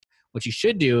what you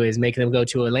should do is make them go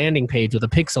to a landing page with a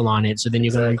pixel on it. So then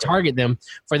you can retarget them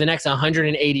for the next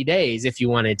 180 days if you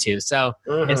wanted to. So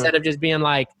instead of just being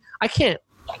like, I can't,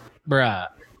 bruh.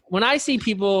 When I see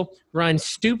people run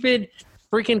stupid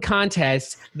freaking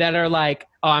contests that are like,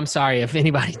 oh, I'm sorry if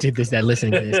anybody did this that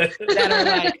listening to this, that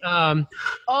are like,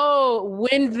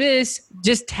 win this,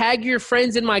 just tag your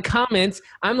friends in my comments.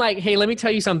 I'm like, hey, let me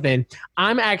tell you something.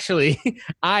 I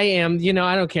am,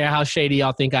 I don't care how shady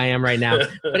y'all think I am right now,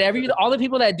 but all the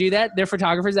people that do that, they're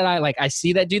photographers that I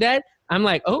see that do that. I'm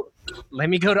like, oh, let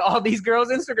me go to all these girls'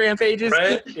 Instagram pages.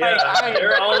 Right? Yeah,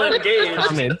 they're all engaged.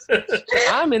 Comments.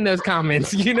 I'm in those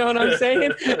comments. You know what I'm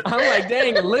saying? I'm like,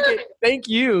 dang, thank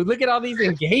you. Look at all these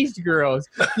engaged girls.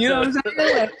 You know what I'm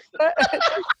saying?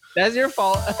 That's your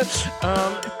fault.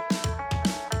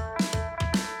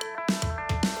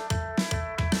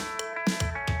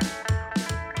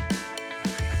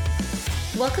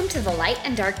 Welcome to the Light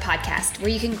and Dark podcast, where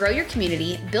you can grow your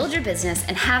community, build your business,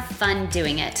 and have fun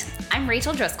doing it. I'm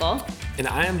Rachel Driscoll. And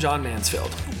I am John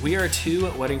Mansfield. We are two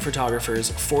wedding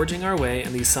photographers forging our way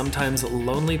in these sometimes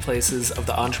lonely places of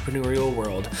the entrepreneurial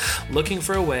world, looking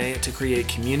for a way to create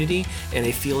community and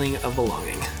a feeling of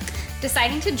belonging.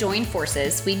 Deciding to join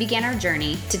forces, we began our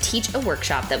journey to teach a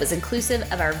workshop that was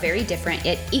inclusive of our very different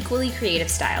yet equally creative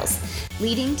styles,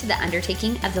 leading to the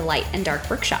undertaking of the Light and Dark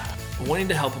workshop. Wanting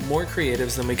to help more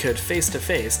creatives than we could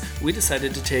face-to-face, we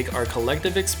decided to take our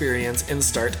collective experience and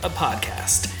start a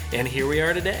podcast. And here we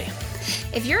are today.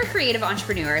 If you're a creative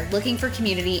entrepreneur looking for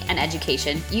community and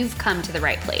education, you've come to the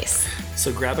right place.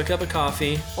 So grab a cup of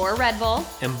coffee or a Red Bull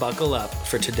and buckle up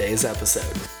for today's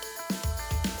episode.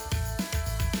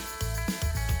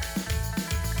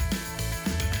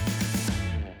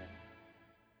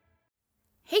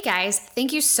 Hey guys,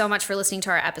 thank you so much for listening to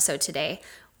our episode today.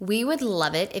 We would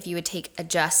love it if you would take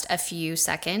just a few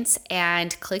seconds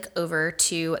and click over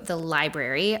to the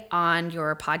library on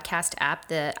your podcast app.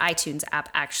 The iTunes app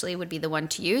actually would be the one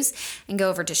to use, and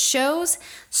go over to shows,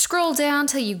 scroll down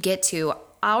till you get to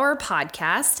our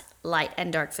podcast, Light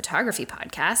and Dark Photography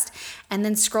Podcast, and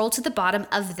then scroll to the bottom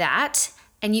of that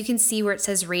and you can see where it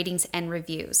says ratings and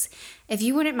reviews. If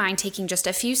you wouldn't mind taking just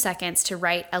a few seconds to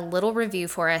write a little review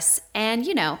for us and,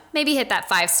 maybe hit that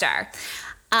 5-star.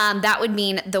 That would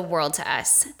mean the world to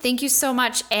us. Thank you so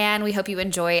much, and we hope you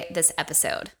enjoy this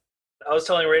episode. I was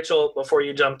telling Rachel before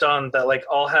you jumped on that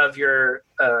I'll have your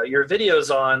videos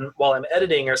on while I'm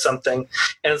editing or something,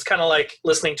 and it's kind of like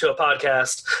listening to a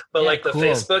podcast, but the cool.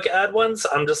 Facebook ad ones,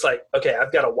 I'm just like, okay,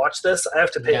 I've got to watch this. I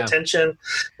have to pay attention.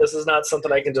 This is not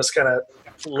something I can just kind of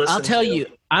listen to.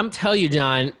 I'm telling you,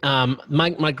 John,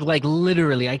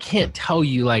 literally, I can't tell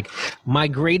you, my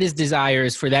greatest desire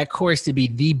is for that course to be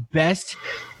the best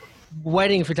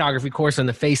wedding photography course on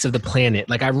the face of the planet.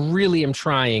 I really am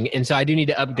trying. And so I do need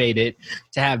to update it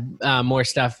to have more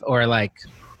stuff or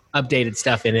updated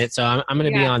stuff in it. So I'm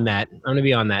going to be on that. I'm going to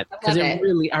be on that because it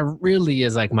really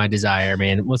is my desire,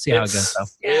 man. We'll see how it goes though.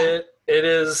 It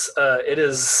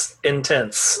is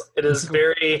intense. It is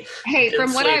very,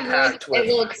 from what I've read,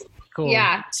 it looks cool.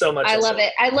 Yeah. So much. I love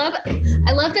it. I love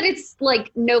that it's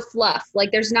no fluff.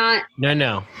 There's not.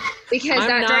 No. Because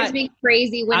that drives me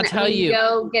crazy when you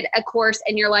go get a course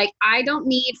and you're like, I don't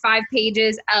need 5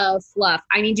 pages of fluff.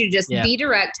 I need you to just be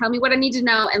direct. Tell me what I need to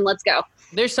know and let's go.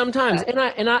 There's sometimes,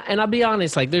 and I'll be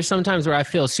honest, there's sometimes where I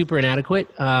feel super inadequate.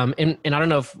 And I don't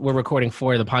know if we're recording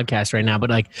for the podcast right now, but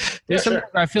there's sometimes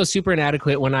where I feel super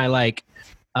inadequate when I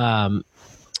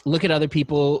look at other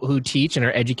people who teach and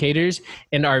are educators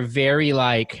and are very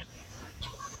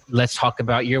let's talk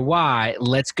about your why.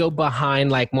 Let's go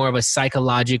behind more of a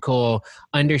psychological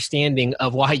understanding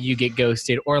of why you get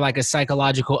ghosted, or a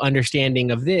psychological understanding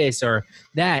of this or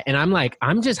that. And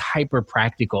I'm just hyper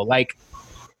practical. Me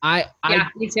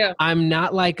too. I'm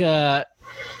not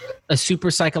a super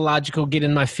psychological, get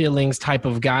in my feelings type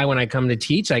of guy when I come to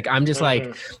teach. I'm just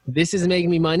this is making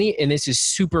me money and this is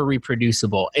super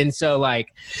reproducible. And so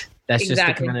that's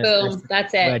exactly. just the kind of,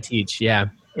 that's it. I teach. Yeah.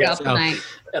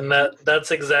 And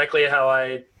that's exactly how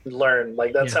I learn.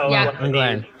 That's how I I'm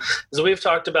glad. So we've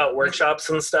talked about workshops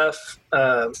and stuff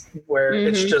where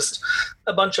it's just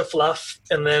a bunch of fluff,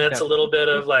 and then it's a little bit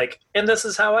of and this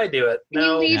is how I do it.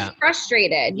 You leave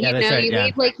frustrated. You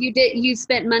leave you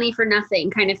spent money for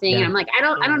nothing kind of thing. And I'm I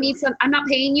don't need I'm not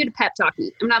paying you to pep talk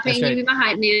me. I'm not paying you to be my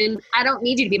hype man. I don't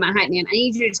need you to be my hype man. I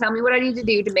need you to tell me what I need to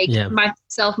do to make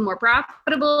myself more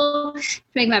profitable, to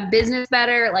make my business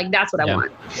better. That's what I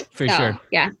want. For sure.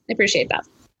 Yeah, I appreciate that.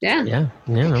 Yeah,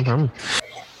 no problem.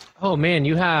 Oh man,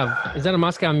 is that a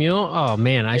Moscow Mule? Oh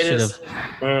man, I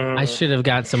should have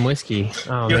got some whiskey.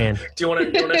 Oh man. Do you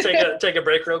want to take a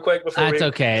break real quick before That's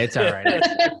okay. It's all right.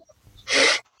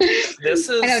 This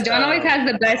is. I know John always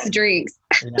has the best drinks.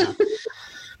 Yeah.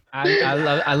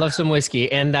 I love some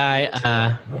whiskey, and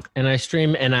I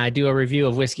stream and I do a review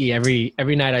of whiskey every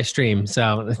night I stream,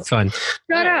 so it's fun.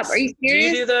 Shut up! Are you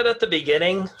serious? Do you do that at the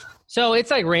beginning? So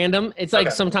it's like random. It's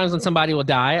like sometimes when somebody will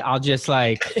die, I'll just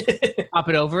like pop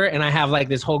it over, and I have like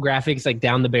this whole graphics like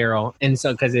down the barrel, and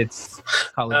so because it's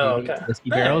Call of Duty whiskey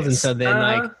barrels, and so then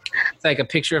like it's like a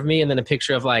picture of me, and then a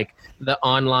picture of like the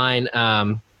online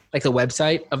like the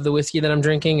website of the whiskey that I'm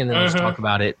drinking, and then I'll just talk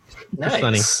about it. That's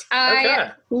funny.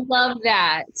 I love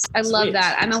that. I love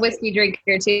that. I'm a whiskey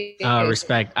drinker too. Oh,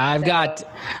 respect. I got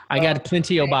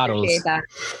plenty of bottles.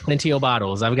 Plenty of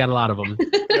bottles. I've got a lot of them.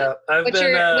 Yeah, what's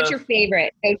your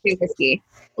favorite go-to whiskey?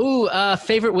 Ooh,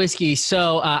 favorite whiskey.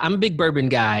 So I'm a big bourbon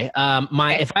guy.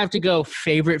 If I have to go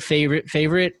favorite,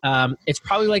 it's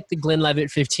probably like the Glenlivet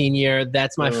 15-year.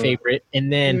 That's my favorite.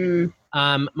 And then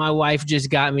my wife just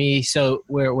got me. So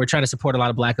we're trying to support a lot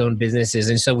of Black-owned businesses,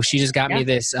 and so she just got me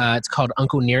this. It's called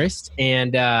Uncle Nearest,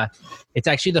 and it's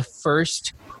actually the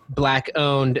first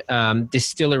Black-owned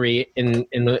distillery in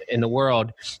the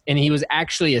world. And he was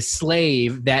actually a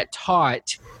slave that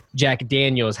taught Jack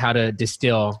Daniels how to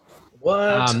distill.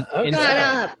 What? Shut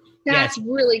up. That's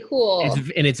really cool.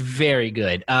 It's very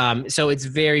good. So it's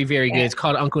very, very good. It's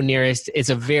called Uncle Nearest. It's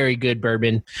a very good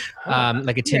bourbon,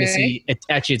 like a Tennessee. It's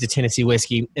a Tennessee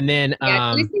whiskey. And then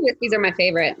Tennessee whiskeys are my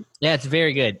favorite. Yeah, it's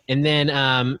very good. And then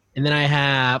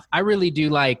I really do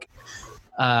like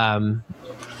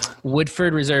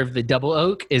Woodford Reserve. The Double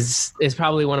Oak is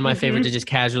probably one of my favorite to just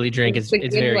casually drink. It's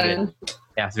very good.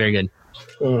 Yeah, it's very good.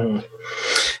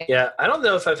 Yeah, I don't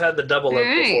know if I've had the Double Oak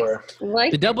before.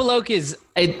 Like the Double Oak is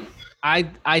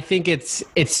I think it's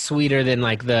sweeter than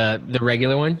like the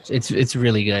regular one. It's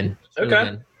really good.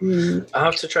 Okay. I'll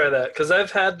have to try that because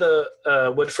I've had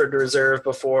the Woodford Reserve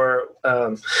before.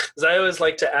 Because I always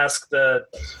like to ask the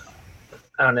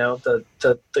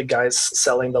guys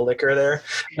selling the liquor there,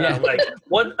 like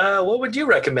what would you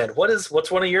recommend? What's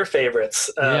one of your favorites?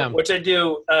 Which I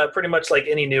do pretty much like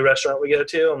any new restaurant we go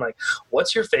to. I'm like,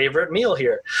 what's your favorite meal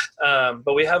here?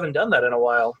 But we haven't done that in a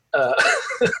while.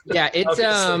 Yeah, it's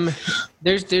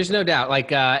there's no doubt.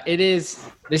 Like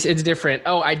it's different.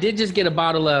 Oh, I did just get a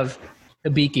bottle of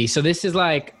Hibiki. So this is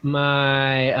like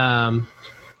my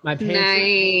pantry.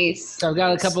 Nice. So I've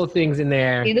got a couple of things in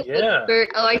there.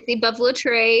 I see Buffalo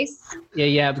Trace.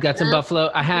 Yeah. I've got some Buffalo.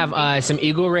 I have some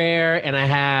Eagle Rare, and I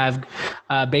have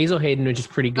Basil Hayden, which is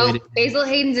pretty good. Oh, Basil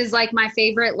Hayden's is like my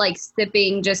favorite, like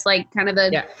sipping, just like kind of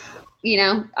a,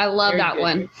 I love that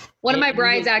one. One of my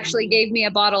brides actually gave me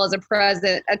a bottle as a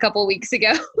present a couple weeks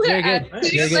ago. Very good.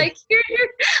 She was like, here. I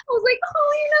was like,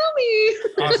 oh, you know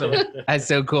me. Awesome. That's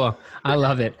so cool. I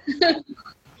love it.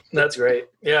 That's great.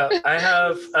 Yeah, I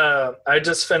have. I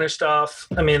just finished off.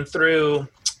 I mean, through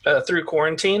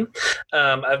quarantine,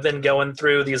 I've been going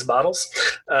through these bottles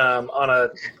on a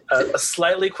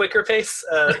slightly quicker pace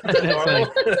than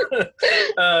normal.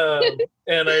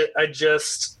 And I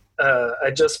just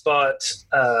bought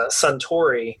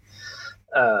Suntory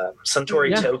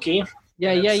Toki.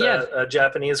 Yeah. A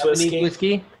Japanese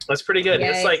whiskey. It's pretty good.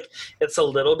 Yes. It's a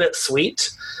little bit sweet.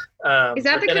 Is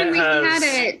that the kind we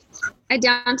had at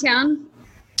downtown?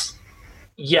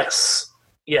 Yes.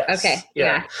 Okay.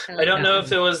 Yeah. I don't know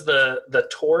if it was the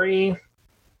Tory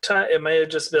time. It may have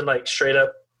just been like straight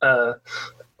up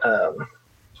Suntory.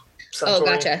 Oh,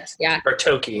 gotcha. Yeah. Or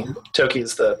Toki.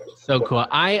 Toki's the so cool.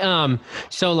 I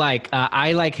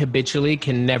habitually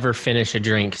can never finish a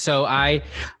drink. So I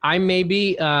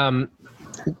maybe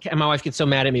and my wife gets so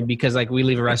mad at me because like we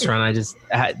leave a restaurant, I just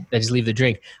leave the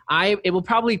drink. It will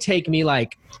probably take me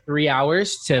like 3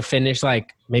 hours to finish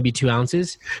like maybe 2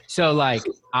 ounces. So like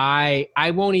I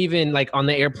won't even like on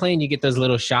the airplane, you get those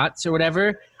little shots or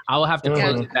whatever. I will have to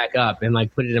close it back up and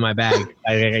like put it in my bag.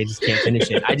 I just can't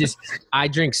finish it. I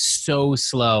drink so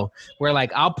slow where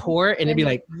like I'll pour and it'd be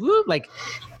like, whoop, like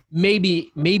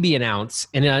maybe an ounce,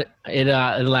 and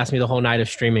it'll last me the whole night of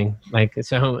streaming. Like,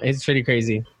 so it's pretty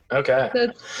crazy. Okay.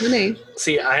 That's funny.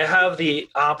 See, I have the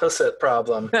opposite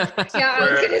problem. Yeah, I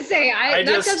was gonna say that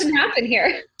doesn't happen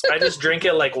here. I just drink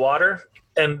it like water,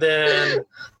 and then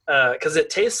because it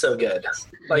tastes so good.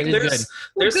 Like there's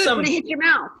some when it hits your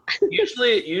mouth.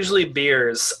 usually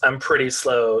beers. I'm pretty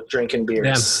slow drinking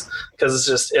beers because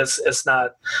it's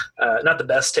not the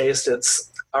best taste.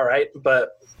 It's all right,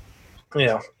 but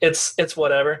it's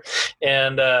whatever.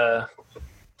 And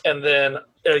then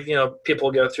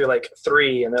people go through like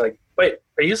 3 and they're like, wait,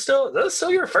 is this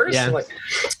still your first? Yeah. I'm like,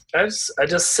 I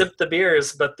just sip the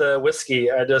beers, but the whiskey,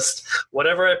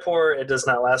 whatever I pour, it does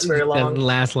not last very long. It doesn't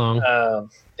last long.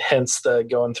 Hence the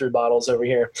going through bottles over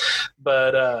here.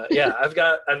 But I've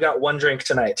got one drink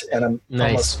tonight, and I'm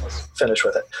almost finished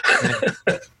with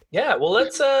it. Yeah, well,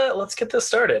 let's get this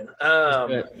started.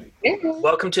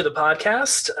 Welcome to the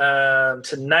podcast.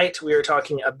 Tonight we are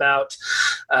talking about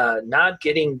not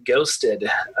getting ghosted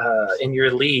in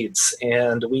your leads,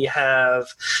 and we have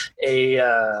a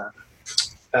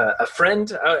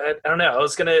friend. I don't know. I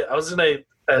was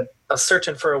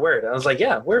searching for a word. I was like,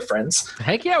 yeah, we're friends.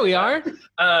 Heck yeah, we are.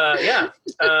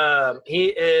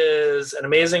 He is an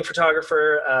amazing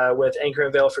photographer with Anchor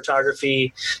and Veil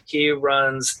Photography. He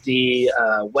runs the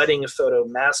Wedding Photo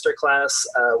Masterclass,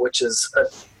 which is a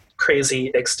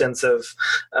crazy extensive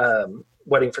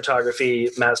wedding photography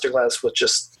masterclass with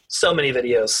just so many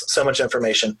videos, so much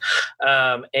information.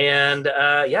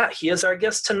 He is our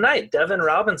guest tonight, Devin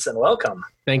Robinson. Welcome.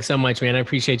 Thanks so much, man. I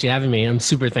appreciate you having me. I'm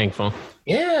super thankful.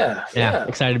 Yeah.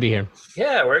 Excited to be here.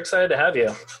 Yeah, we're excited to have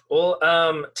you. Well,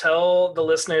 tell the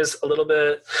listeners a little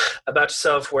bit about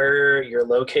yourself, where you're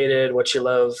located, what you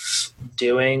love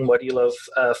doing, what you love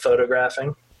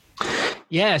photographing.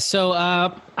 Yeah, so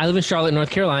I live in Charlotte,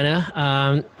 North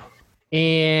Carolina.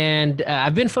 And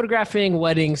I've been photographing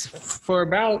weddings for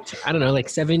about, 6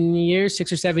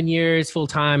 or 7 years, full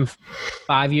time,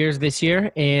 5 years this year.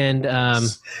 And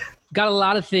got a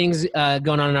lot of things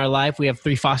going on in our life. We have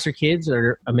 3 foster kids that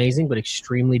are amazing, but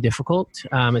extremely difficult,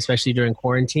 especially during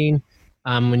quarantine.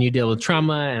 When you deal with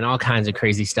trauma and all kinds of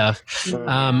crazy stuff.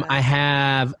 I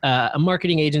have a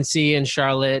marketing agency in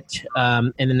Charlotte,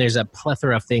 and then there's a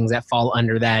plethora of things that fall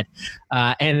under that.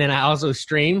 And then I also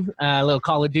stream a little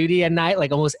Call of Duty at night,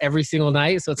 like almost every single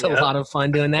night. So it's a lot of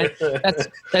fun doing that.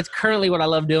 That's currently what I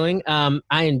love doing.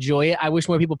 I enjoy it. I wish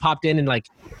more people popped in and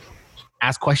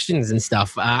ask questions and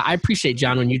stuff. I appreciate,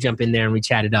 John, when you jump in there and we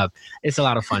chat it up. It's a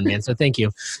lot of fun, man. So thank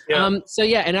you. And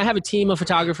I have a team of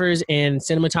photographers and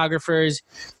cinematographers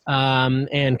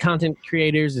and content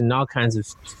creators and all kinds of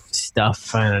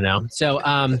stuff. I don't know. So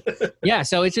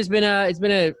so it's just been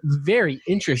a very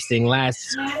interesting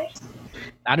last,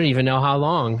 I don't even know how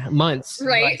long, months.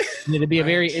 Right. It'll be a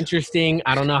very interesting,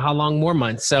 I don't know how long more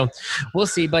months. So we'll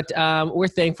see. But we're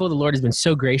thankful. The Lord has been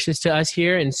so gracious to us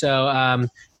here. And so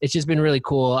it's just been really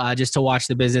cool just to watch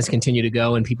the business continue to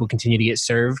go and people continue to get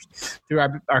served through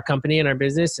our company and our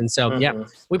business. And so,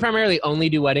 we primarily only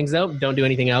do weddings though. Don't do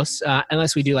anything else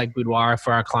unless we do like boudoir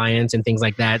for our clients and things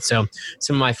like that. So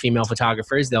some of my female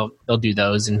photographers, they'll do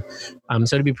those. And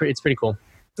so it's pretty cool.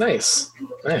 Nice.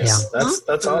 Yeah.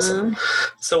 That's awesome.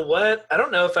 So I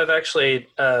don't know if I've actually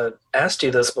asked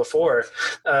you this before.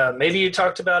 Maybe you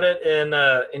talked about it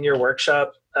in your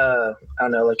workshop. I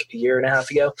don't know, like a year and a half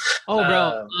ago. Oh,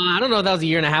 bro. I don't know if that was a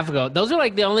year and a half ago. Those are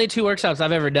like the only 2 workshops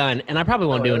I've ever done, and I probably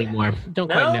won't do anymore. Don't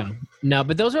quite know. No,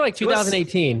 but those were like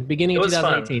 2018, beginning of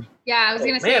 2018. Fun. Yeah, I was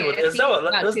going to say. Man,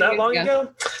 was that long ago?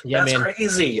 Yeah, That's man.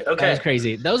 Crazy. Okay. That was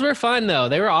crazy. Those were fun, though.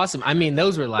 They were awesome. I mean,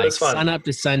 those were like sun up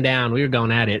to sundown. We were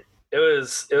going at it. It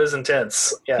was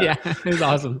intense. Yeah. It was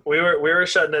awesome. We were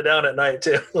shutting it down at night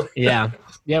too. Yeah,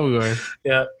 we were.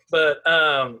 Yeah. But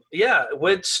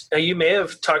which you may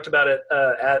have talked about it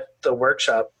at the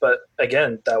workshop, but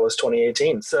again, that was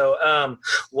 2018. So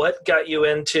what got you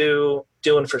into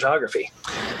doing photography?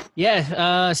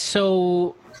 Yeah.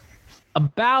 So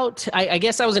about, I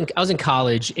guess I was in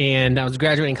college, and I was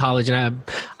graduating college, and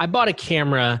I bought a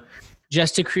camera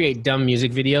just to create dumb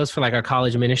music videos for like our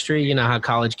college ministry. You know how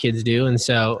college kids do. And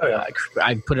so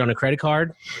I put it on a credit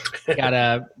card.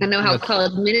 I know how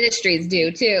college ministries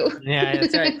do too. Yeah,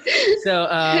 that's right. So,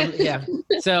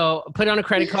 So put it on a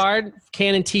credit card,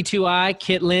 Canon T2i,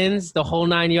 kit lens, the whole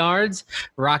 9 yards,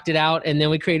 rocked it out. And then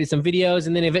we created some videos.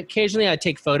 And then occasionally I'd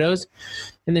take photos.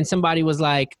 And then somebody was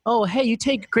like, oh, hey, you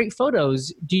take great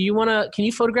photos. Can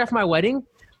you photograph my wedding?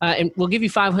 And we'll give you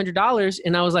 $500.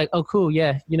 And I was like, oh, cool.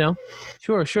 Yeah.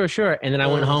 Sure. And then I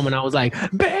went home and I was like,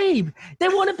 babe, they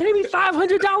want to pay me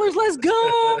 $500. Let's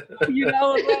go.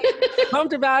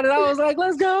 Pumped about it. I was like,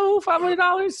 let's go.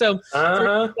 $500. So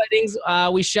for weddings,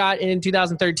 we shot in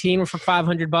 2013 for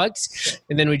 $500.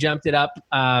 And then we jumped it up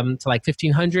to like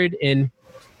 $1,500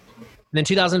 And then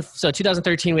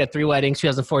 2013, we had 3 weddings.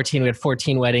 2014, we had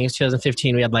 14 weddings.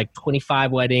 2015, we had like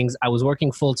 25 weddings. I was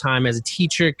working full-time as a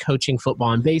teacher, coaching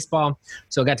football and baseball.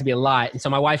 So it got to be a lot. And so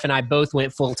my wife and I both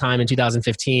went full-time in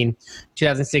 2015.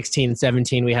 2016 and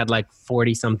 17, we had like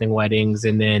 40-something weddings.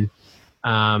 And then,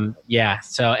 and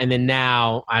then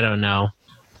now, I don't know.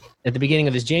 at the beginning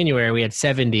of this January, we had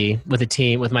 70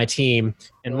 with my team,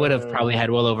 and would have probably had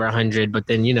well over 100. But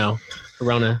then,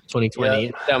 Corona 2020.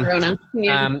 Yep. Corona.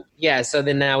 Yeah. So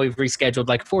then now we've rescheduled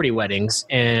like 40 weddings,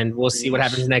 and we'll see what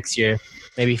happens next year.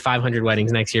 Maybe 500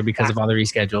 weddings next year because of all the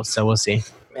reschedules. So we'll see.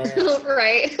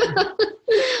 Right.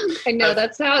 I know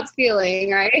that's how it's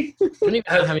feeling, right? I don't even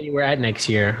know how many we're at next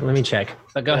year. Let me check.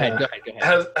 But go ahead.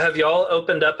 Have y'all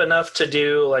opened up enough to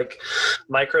do like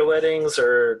micro weddings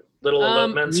or little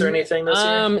elopements or anything this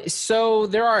year? So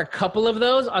there are a couple of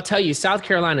those. I'll tell you, South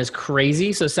Carolina is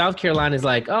crazy. So South Carolina is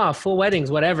like, full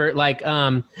weddings, whatever. Like,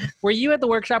 were you at the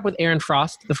workshop with Aaron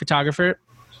Frost, the photographer?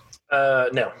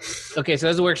 No. Okay, so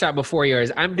there's a workshop before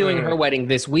yours. I'm doing her wedding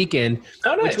this weekend,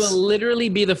 which will literally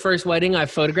be the first wedding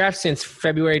I've photographed since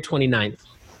February 29th.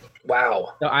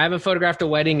 Wow. So I haven't photographed a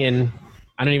wedding in,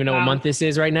 I don't even know what month this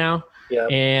is right now. Yeah.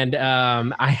 And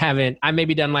I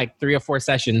maybe done like 3 or 4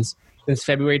 sessions since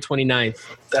February 29th.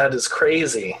 That is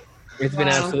crazy. It's been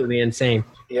absolutely insane.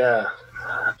 Yeah.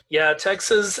 Yeah,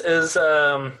 Texas is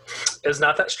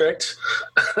not that strict.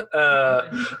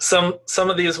 Some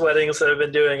of these weddings that I've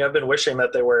been doing, I've been wishing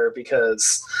that they were,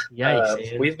 because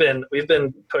we've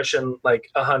been pushing like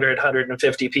 100,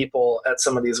 150 people at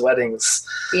some of these weddings.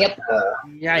 Yep.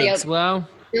 Yikes. Yep. Well,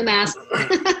 no mask.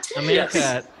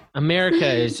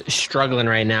 America is struggling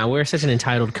right now. We're such an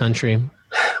entitled country.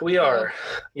 We are,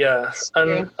 yeah.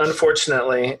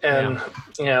 Unfortunately, and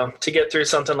to get through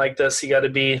something like this, you got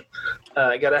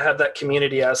to have that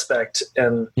community aspect,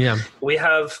 and we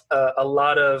have a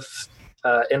lot of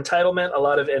entitlement, a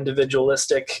lot of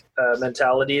individualistic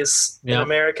mentalities in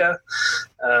America.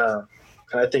 And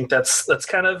I think that's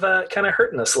kind of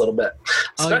hurting us a little bit,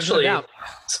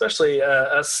 especially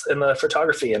us in the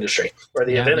photography industry or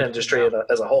the event industry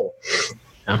as a whole.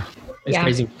 Yeah. It's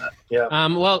crazy.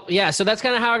 Yeah. So that's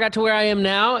kind of how I got to where I am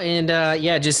now. And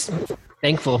just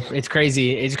thankful. It's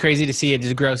crazy. It's crazy to see it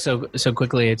just grow so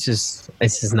quickly. It's just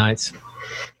nuts.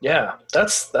 Yeah.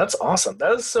 That's awesome.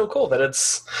 That is so cool that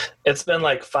it's been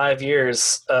like 5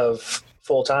 years of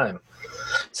full time.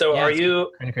 So have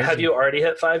you already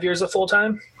hit 5 years of full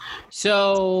time?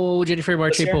 So January, February,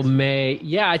 March, April, May.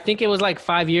 Yeah. I think it was like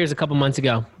 5 years a couple months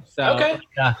ago. So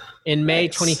in May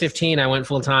 2015, I went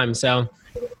full time. So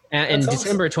in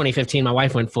December 2015, my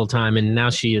wife went full time, and now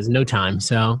she is no time.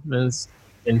 So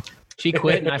and she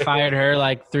quit, and I fired her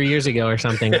like 3 years ago or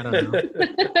something. I don't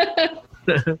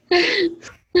know.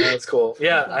 That's cool.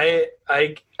 Yeah,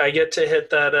 I get to hit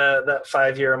that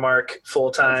 5 year mark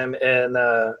full time in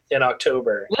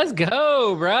October. Let's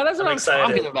go, bro. That's what I'm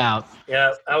talking about.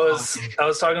 Yeah, I was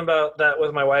talking about that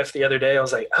with my wife the other day. I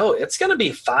was like, it's gonna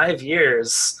be 5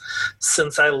 years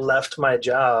since I left my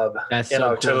job in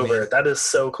October. Cool, that is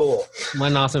so cool.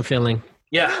 What an awesome feeling.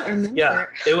 Yeah.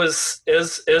 It was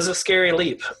a scary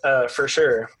leap for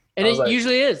sure. And it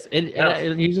usually is.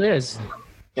 It usually is.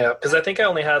 Yeah, because I think I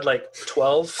only had like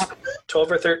 12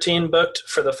 or 13 booked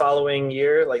for the following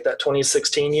year, like that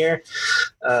 2016 year.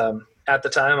 At the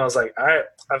time, I was like, all right,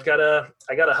 I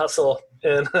gotta hustle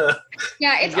and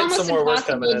it's almost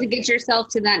impossible to get yourself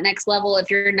to that next level if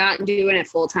you're not doing it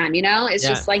full time. It's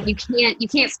just like you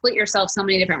can't split yourself so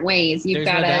many different ways. You've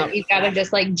gotta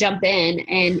just like jump in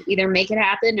and either make it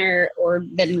happen or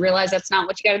then realize that's not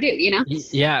what you gotta do.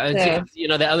 Yeah, so.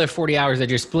 The other 40 hours that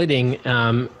you're splitting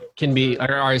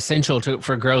are essential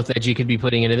for growth that you could be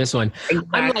putting into this one. Exactly.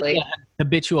 I'm like a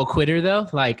habitual quitter though,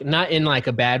 like not in like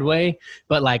a bad way,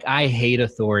 but like I hate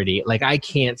authority. Like I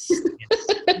can't stand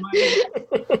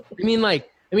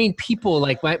I mean, people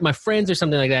like my friends or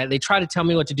something like that, they try to tell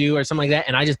me what to do or something like that,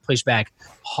 and I just push back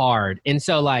hard. And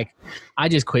so like I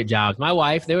just quit jobs. My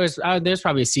wife, there's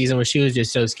probably a season where she was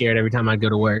just so scared every time I'd go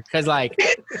to work. Cause I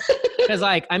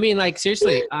mean, like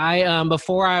seriously, I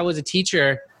before I was a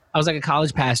teacher, I was like a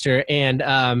college pastor, and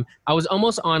I was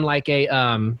almost on like a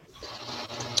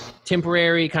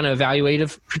temporary kind of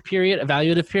evaluative period.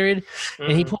 Mm-hmm.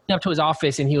 And he pulled me up to his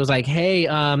office and he was like, hey,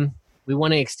 we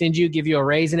want to extend you, give you a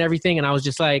raise and everything. And I was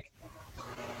just like,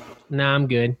 nah, I'm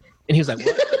good. And he was like,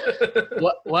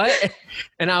 what?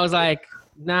 And I was like,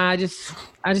 nah, I just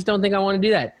don't think I want to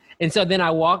do that. And so then I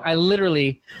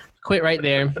literally quit right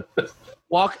there.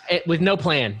 Walk with no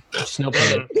plan. Just no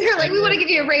plan. They're like, we want to give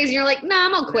you a raise. And you're like, nah,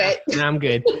 I'm going to quit. Nah, I'm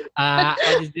good. I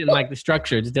just didn't like the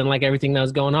structure. Just didn't like everything that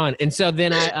was going on. And so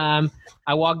then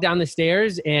I walked down the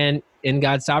stairs, and in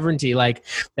God's sovereignty, like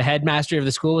the headmaster of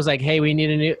the school was like, hey, we need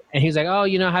a new, and he was like, oh,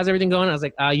 how's everything going? I was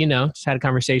like, just had a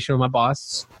conversation with my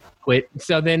boss, quit.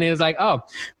 So then it was like, oh,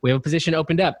 we have a position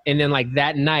opened up. And then like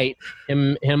that night,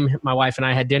 my wife and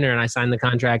I had dinner, and I signed the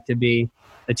contract to be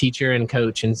a teacher and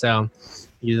coach. And so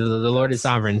the Lord is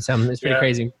sovereign. So it's pretty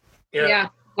crazy. Yeah.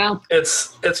 Wow.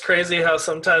 It's crazy how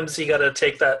sometimes you got to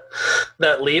take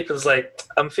that leap. Is like,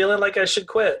 I'm feeling like I should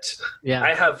quit. Yeah.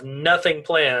 I have nothing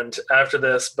planned after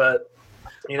this, but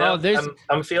you know,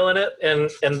 I'm feeling it, and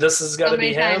this has got to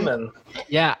be him. And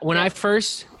yeah, when I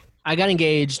got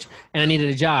engaged and I needed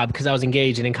a job because I was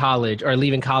engaged and in college or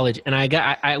leaving college, and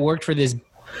I worked for this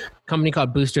company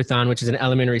called Boosterthon, which is an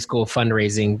elementary school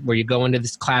fundraising where you go into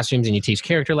these classrooms and you teach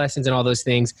character lessons and all those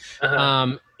things.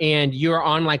 Uh-huh. And you're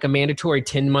on like a mandatory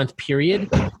 10-month period.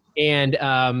 And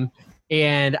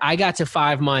I got to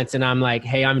 5 months and I'm like,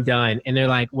 hey, I'm done. And they're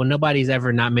like, well, nobody's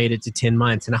ever not made it to 10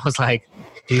 months. And I was like,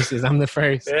 Jesus, I'm the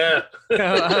first. Yeah.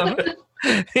 So,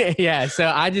 yeah.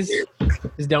 So I just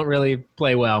don't really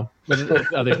play well with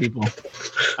other people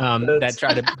that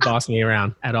try to boss me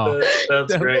around at all.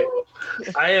 That's great.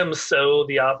 I am so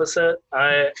the opposite.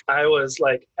 I was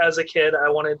like, as a kid, I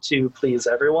wanted to please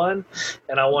everyone,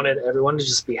 and I wanted everyone to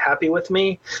just be happy with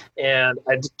me. And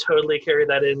I totally carried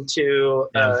that into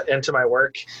my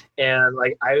work. And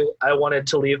like, I wanted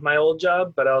to leave my old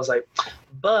job, but I was like,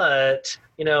 but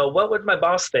you know, what would my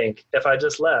boss think if I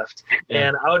just left? Yeah.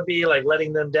 And I would be like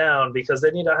letting them down because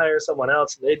they need to hire someone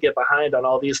else and they'd get behind on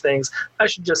all these things. I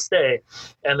should just stay.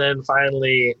 And then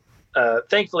finally,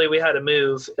 thankfully we had to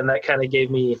move, and that kind of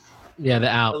gave me the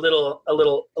out. a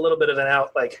little bit of an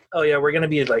out, like, oh yeah, we're going to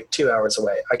be like 2 hours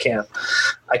away. I can't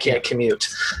commute.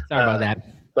 Sorry about that.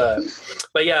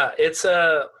 But yeah, it's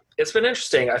been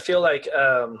interesting. I feel like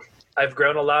I've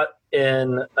grown a lot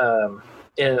in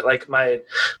like my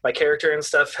character and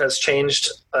stuff has changed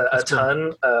a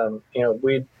ton. You know,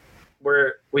 we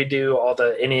do all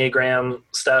the Enneagram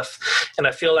stuff, and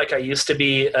I feel like I used to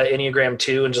be Enneagram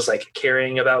 2 and just like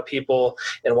caring about people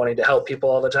and wanting to help people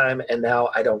all the time, and now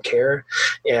I don't care.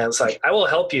 And it's like, I will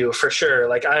help you for sure.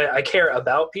 Like I care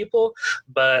about people,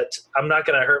 but I'm not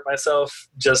going to hurt myself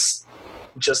just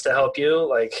to help you.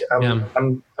 Like I'm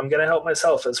going to help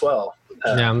myself as well.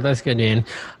 Yeah, that's good, man.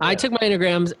 I took my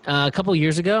Enneagrams a couple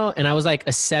years ago, and I was like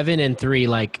a 7 and 3.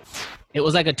 Like it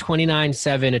was like a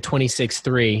 29-7, a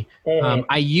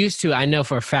 26-3. I know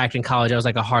for a fact in college I was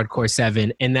like a hardcore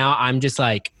 7, and now I'm just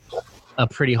like a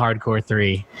pretty hardcore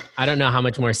 3. I don't know how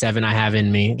much more 7 I have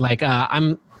in me. Like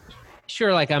I'm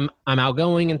sure like I'm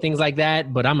outgoing and things like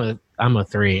that, but I'm a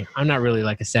 3. I'm not really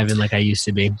like a 7 like I used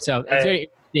to be. So it's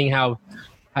very interesting how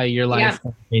your life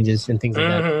changes and things like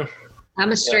that.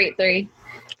 I'm a straight 3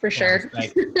 for sure.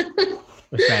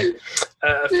 Respect.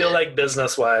 I feel like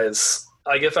business-wise,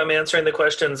 like if I'm answering the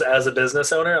questions as a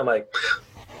business owner, I'm like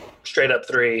straight up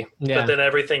 3. Yeah. But then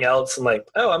everything else, I'm like,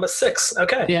 oh, I'm a 6.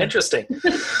 Okay, interesting.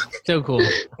 So cool.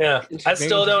 Yeah, I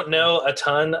still don't know a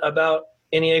ton about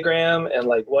Enneagram and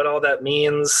like what all that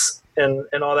means and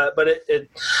all that, but it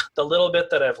the little bit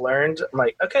that I've learned, I'm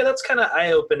like, okay, that's kind of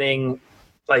eye-opening.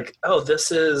 Like, oh,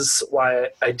 this is why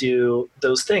I do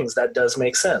those things. That does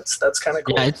make sense. That's kind of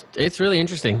cool. Yeah, it's really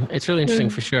interesting. It's really interesting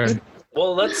for sure.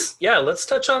 Well, let's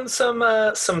touch on some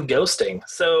ghosting.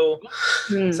 So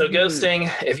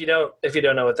ghosting, if you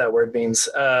don't know what that word means,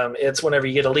 it's whenever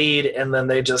you get a lead and then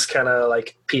they just kind of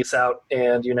like peace out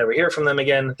and you never hear from them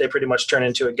again. They pretty much turn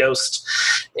into a ghost,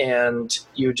 and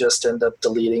you just end up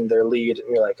deleting their lead. And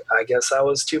you're like, I guess I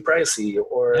was too pricey,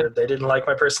 or they didn't like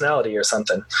my personality or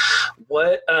something.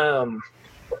 What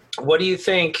do you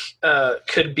think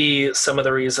could be some of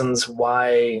the reasons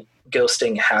why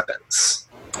ghosting happens?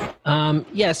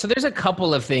 So there's a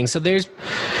couple of things. So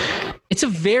it's a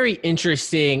very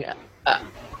interesting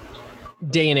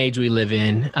day and age we live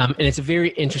in, and it's a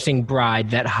very interesting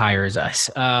bride that hires us.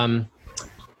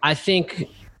 I think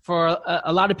for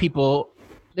a lot of people,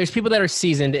 there's people that are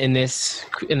seasoned in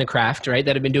the craft, right,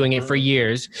 that have been doing it for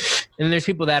years, and then there's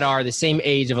people that are the same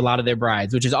age of a lot of their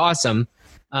brides, which is awesome.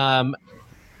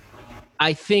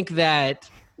 I think that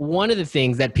one of the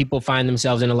things that people find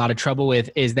themselves in a lot of trouble with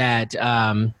is that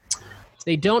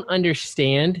they don't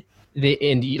understand the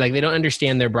end, like they don't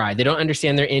understand their bride. They don't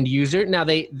understand their end user. Now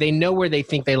they know where they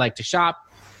think they like to shop.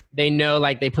 They know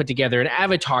like they put together an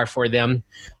avatar for them.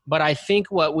 But I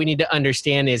think what we need to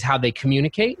understand is how they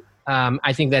communicate.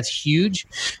 I think that's huge.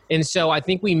 And so I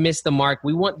think we miss the mark.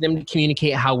 We want them to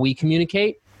communicate how we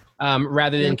communicate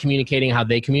rather than communicating how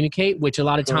they communicate, which a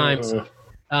lot of times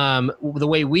the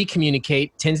way we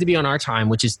communicate tends to be on our time,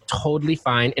 which is totally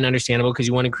fine and understandable because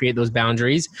you want to create those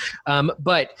boundaries.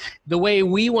 But the way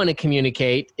we want to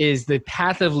communicate is the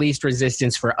path of least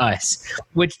resistance for us,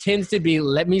 which tends to be,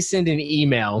 let me send an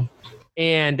email,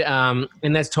 and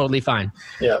that's totally fine.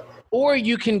 Yeah. Or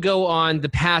you can go on the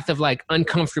path of like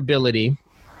uncomfortability,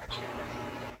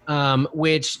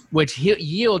 which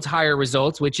yields higher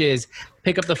results, which is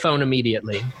pick up the phone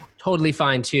immediately. totally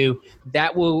fine too.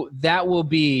 That will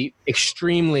be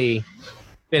extremely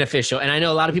beneficial. And I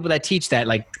know a lot of people that teach that,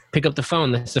 like, pick up the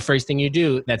phone. That's the first thing you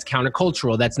do. That's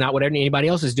countercultural. That's not what anybody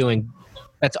else is doing.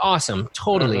 That's awesome.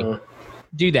 Totally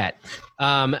do that.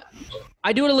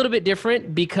 I do it a little bit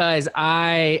different because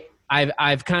I've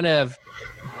kind of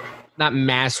not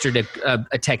mastered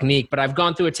a technique, but I've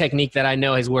gone through a technique that I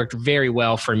know has worked very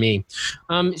well for me.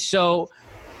 So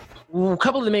a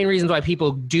couple of the main reasons why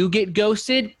people do get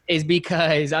ghosted is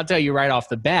because I'll tell you right off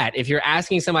the bat, if you're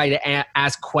asking somebody to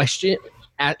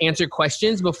answer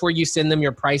questions before you send them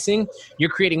your pricing, you're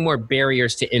creating more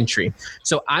barriers to entry.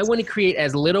 So I want to create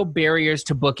as little barriers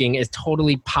to booking as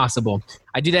totally possible.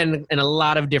 I do that in a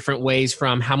lot of different ways,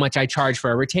 from how much I charge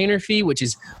for a retainer fee, which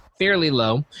is fairly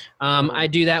low. I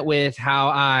do that with how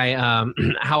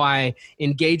I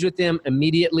engage with them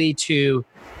immediately to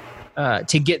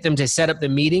get them to set up the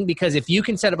meeting, because if you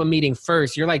can set up a meeting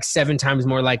first, you're like 7 times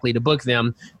more likely to book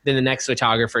them than the next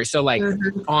photographer. So like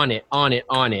on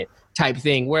it type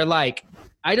thing, where like,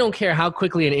 I don't care how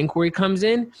quickly an inquiry comes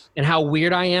in and how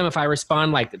weird I am if I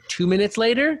respond like 2 minutes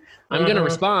later, I'm going to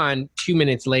respond 2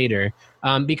 minutes later,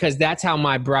 because that's how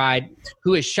my bride,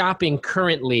 who is shopping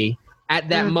currently at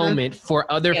that moment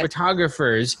for other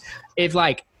photographers, if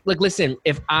like, look, listen,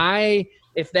 if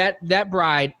that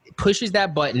bride pushes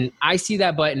that button, I see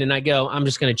that button and I go, I'm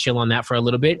just going to chill on that for a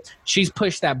little bit. She's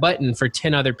pushed that button for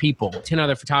 10 other people, 10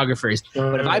 other photographers.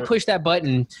 But if I push that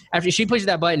button, after she pushes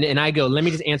that button and I go, let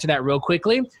me just answer that real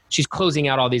quickly, she's closing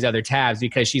out all these other tabs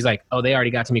because she's like, oh, they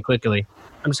already got to me quickly.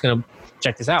 I'm just going to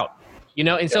check this out. You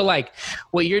know, and so like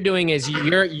what you're doing is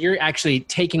you're actually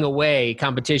taking away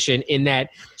competition, in that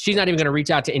she's not even going to reach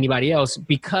out to anybody else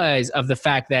because of the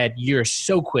fact that you're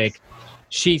so quick.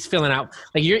 She's filling out,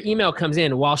 like, your email comes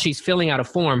in while she's filling out a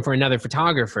form for another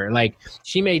photographer. Like,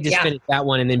 she may just finish that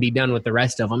one and then be done with the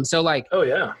rest of them. So like,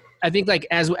 I think like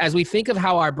as we think of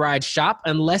how our brides shop,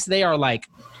 unless they are like,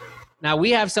 now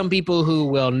we have some people who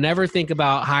will never think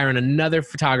about hiring another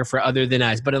photographer other than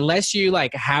us, but unless you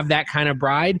like have that kind of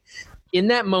bride, in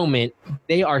that moment,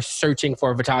 they are searching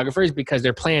for photographers because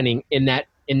they're planning in that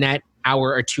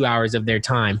hour or 2 hours of their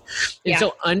time. And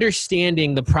so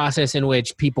understanding the process in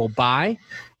which people buy,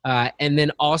 and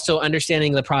then also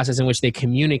understanding the process in which they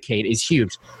communicate is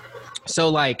huge. So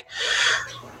like,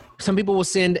 some people will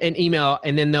send an email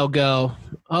and then they'll go,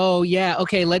 oh yeah,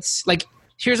 okay, let's like,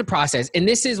 here's a process. And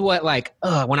this is what like,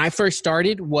 when I first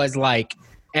started was like,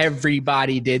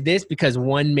 everybody did this because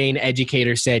one main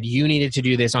educator said you needed to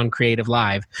do this on Creative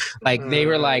Live. Like they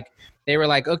were like,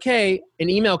 okay, an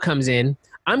email comes in.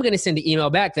 I'm going to send an email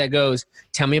back that goes,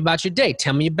 tell me about your day.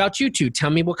 Tell me about you two.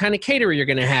 Tell me what kind of caterer you're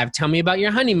going to have. Tell me about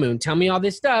your honeymoon. Tell me all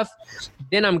this stuff.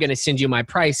 Then I'm going to send you my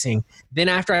pricing. Then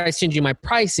after I send you my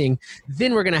pricing,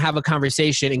 then we're going to have a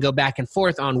conversation and go back and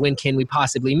forth on when can we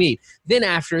possibly meet. Then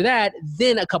after that,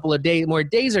 then a couple of more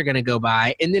days are going to go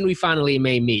by, and then we finally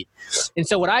may meet. And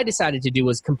so what I decided to do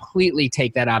was completely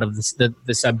take that out of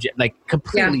the subject, like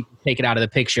completely take it out of the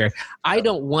picture. I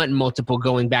don't want multiple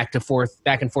going back and forth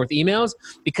emails,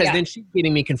 because then she's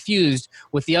getting me confused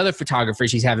with the other photographers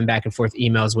she's having back and forth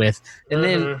emails with. And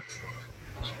then,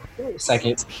 wait a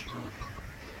second.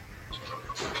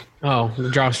 Oh, the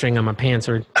drawstring on my pants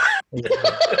are...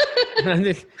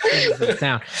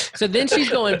 sound. So then she's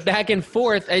going back and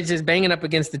forth. It's just banging up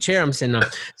against the chair I'm sitting on.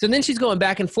 So then she's going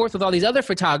back and forth with all these other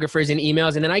photographers in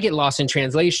emails, and then I get lost in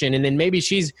translation. And then maybe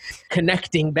she's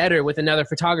connecting better with another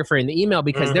photographer in the email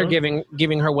because they're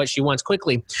giving her what she wants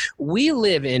quickly. We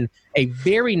live in a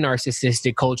very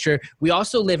narcissistic culture. We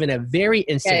also live in a very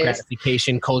instant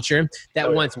gratification culture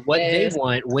that wants what they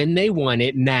want when they want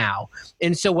it now.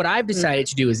 And so what I've decided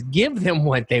to do is give them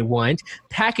what they want,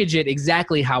 package it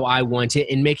exactly how I want it,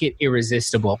 and make it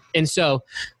irresistible. And so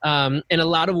in a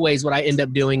lot of ways, what I end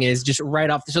up doing is just right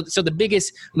off. So the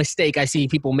biggest mistake I see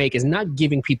people make is not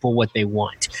giving people what they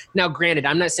want. Now, granted,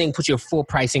 I'm not saying put your full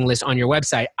pricing list on your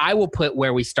website. I will put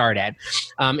where we start at.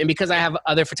 And because I have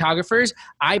other photographers,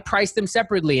 I price them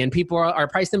separately, and people are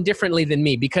priced them differently than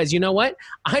me, because you know what?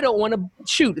 I don't want to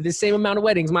shoot the same amount of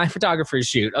weddings my photographers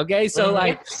shoot. Okay. So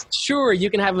like, sure, you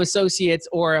can have associates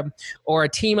or a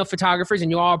team of photographers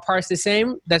and you all are priced the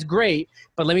same. That's great.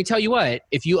 But let me tell you what,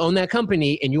 if you own that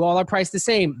company and you all are priced the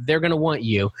same, they're going to want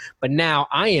you. But now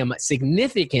I am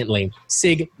significantly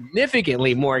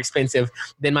more expensive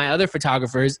than my other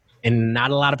photographers, and not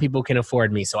a lot of people can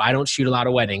afford me. So I don't shoot a lot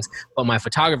of weddings, but my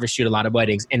photographers shoot a lot of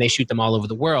weddings, and they shoot them all over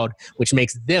the world, which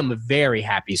makes them very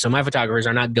happy. So my photographers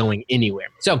are not going anywhere.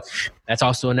 So that's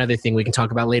also another thing we can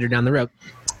talk about later down the road.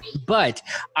 But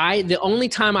the only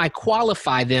time I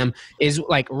qualify them is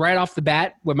like right off the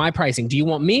bat with my pricing. Do you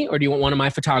want me or do you want one of my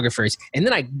photographers? And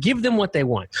then I give them what they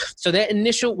want. So that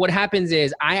initial, what happens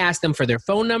is I ask them for their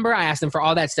phone number. I ask them for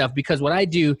all that stuff, because what I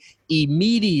do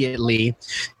immediately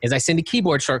is I send a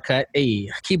keyboard shortcut.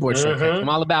 Shortcut. I'm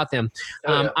all about them.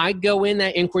 I go in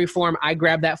that inquiry form. I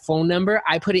grab that phone number.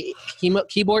 I put a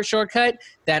keyboard shortcut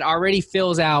that already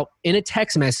fills out in a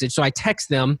text message. So I text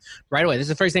them right away. This is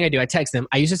the first thing I do. I text them.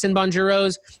 I used to send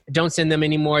Bonjuros. I don't send them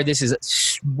anymore. This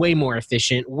is way more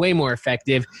efficient, way more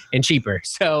effective, and cheaper.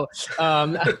 So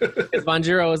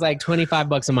Bonjuro is like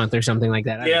 $25 a month or something like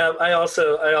that. I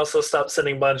also stopped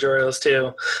sending Bonjuros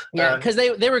too. Yeah, because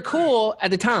they were cool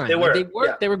at the time. They were.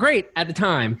 They were great at the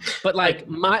time. But like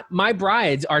my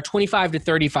brides are 25 to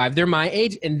 35. They're my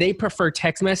age, and they prefer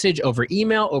text message over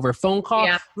email, over phone call.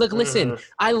 Yeah. Look, listen,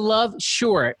 I love,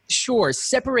 sure,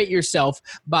 separate yourself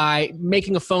by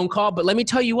making a phone call. But let me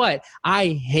tell you what, I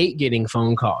hate getting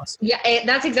phone calls. Yeah,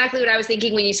 that's exactly what I was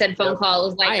thinking when you said phone call. It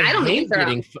was like, I don't answer.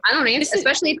 I don't answer,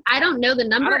 especially if I don't know the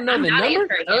number. I don't know the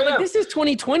number. Like, this is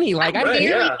 2020. Like, I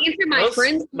barely answer my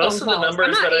friends' most of the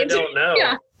numbers that I don't know.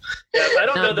 Yeah. Yeah, if I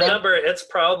don't know the number, it's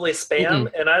probably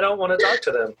spam, and I don't want to talk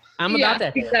to them. I'm about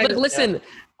that. Exactly. Look, listen,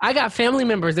 I got family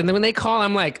members, and then when they call,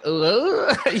 I'm like,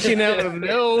 no,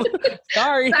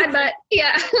 sorry. But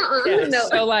yeah.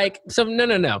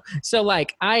 No. No. So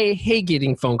like, I hate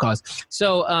getting phone calls.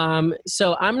 So I'm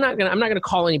not gonna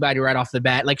call anybody right off the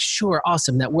bat. Like, sure,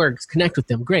 awesome, that works. Connect with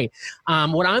them, great.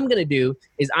 What I'm gonna do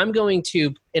is I'm going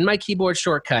to, in my keyboard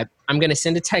shortcut, I'm going to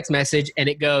send a text message, and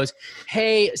it goes,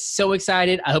 hey, so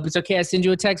excited. I hope it's okay I send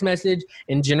you a text message.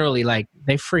 And generally, like,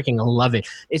 they freaking love it.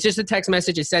 It's just a text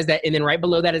message. It says that. And then right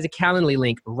below that is a Calendly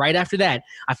link. Right after that,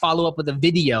 I follow up with a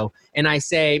video, and I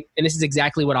say, and this is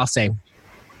exactly what I'll say.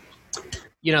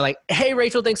 Like, hey,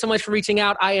 Rachel, thanks so much for reaching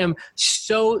out. I am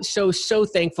so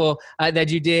thankful that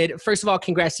you did. First of all,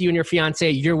 congrats to you and your fiance.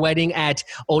 Your wedding at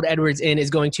Old Edwards Inn is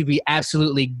going to be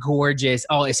absolutely gorgeous.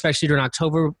 Oh, especially during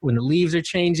October when the leaves are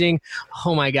changing.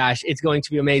 Oh my gosh, it's going to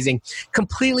be amazing.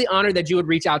 Completely honored that you would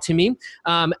reach out to me.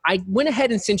 I went ahead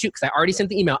and sent you, because I already sent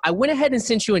the email. I went ahead and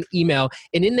sent you an email,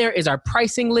 and in there is our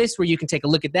pricing list where you can take a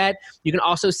look at that. You can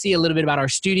also see a little bit about our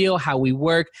studio, how we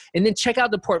work, and then check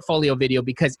out the portfolio video,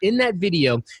 because in that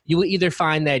video, you will either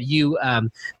find that you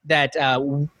that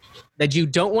you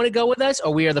don't want to go with us,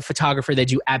 or we are the photographer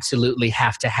that you absolutely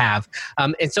have to have.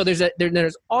 And so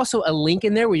there's also a link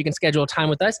in there where you can schedule a time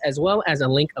with us, as well as a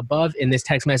link above in this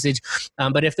text message.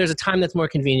 But if there's a time that's more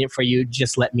convenient for you,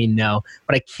 just let me know.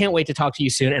 But I can't wait to talk to you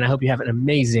soon, and I hope you have an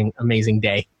amazing, amazing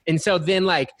day. And so then,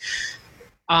 like,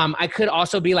 I could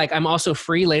also be like, I'm also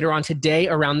free later on today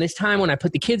around this time when I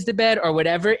put the kids to bed or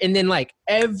whatever. And then like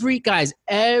I've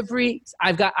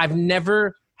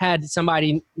never had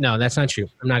somebody, no, that's not true.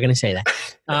 I'm not going to say that.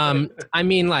 I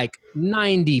mean like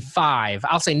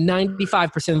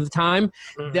 95% of the time,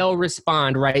 they'll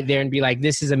respond right there and be like,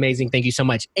 this is amazing. Thank you so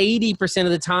much. 80%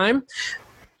 of the time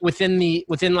within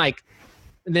like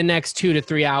the next 2 to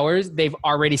 3 hours, they've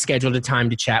already scheduled a time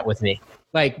to chat with me.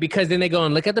 Like, because then they go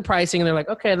and look at the pricing and they're like,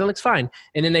 okay, that looks fine.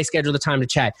 And then they schedule the time to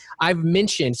chat. I've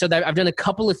mentioned, so that I've done a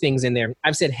couple of things in there.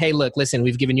 I've said, hey, look, listen,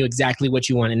 we've given you exactly what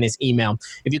you want in this email.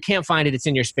 If you can't find it, it's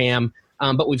in your spam,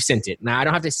 but we've sent it. Now, I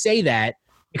don't have to say that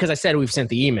because I said we've sent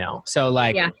the email. So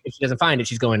like, if she doesn't find it,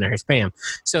 she's going to her spam.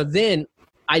 So then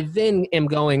I am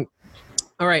going,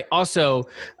 all right, also,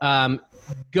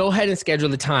 go ahead and schedule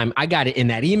the time. I got it in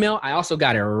that email. I also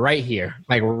got it right here,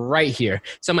 like right here.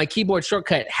 So my keyboard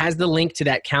shortcut has the link to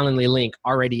that Calendly link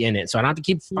already in it. So I don't have to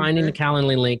keep finding the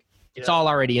Calendly link. It's all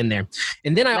already in there.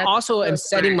 And then I also am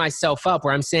setting myself up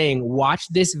where I'm saying, watch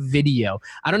this video.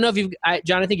 I don't know if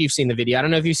John, I think you've seen the video. I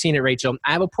don't know if you've seen it, Rachel.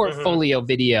 I have a portfolio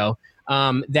video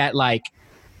that like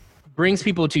brings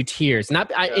people to tears.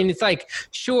 And it's like,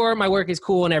 sure, my work is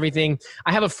cool and everything.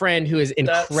 I have a friend who is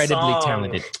incredibly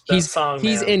talented.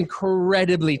 He's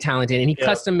incredibly talented, and he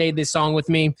custom made this song with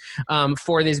me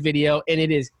for this video. And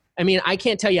it is, I mean, I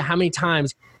can't tell you how many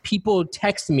times people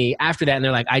text me after that and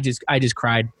they're like, I just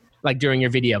cried like during your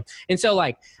video. And so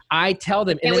like I tell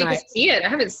them, and then I see it. I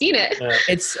haven't seen it.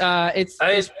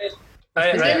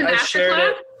 I shared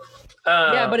it.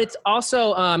 Yeah, but it's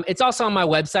also on my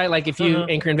website. Like if you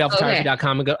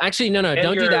anchorinvalephotography.com and go, actually, no,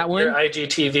 don't do that one. Your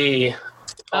IGTV.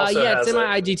 It's in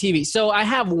my IGTV. So I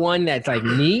have one that's like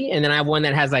me, and then I have one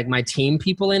that has like my team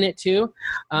people in it too.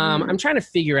 I'm trying to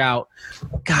figure out,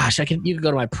 gosh, you could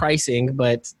go to my pricing,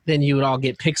 but then you would all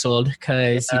get pixeled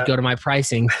because you'd go to my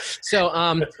pricing. So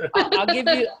I'll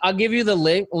give you the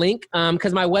link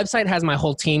because my website has my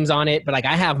whole teams on it, but like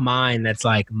I have mine that's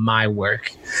like my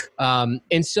work.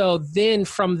 And so then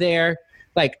from there,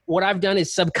 like what I've done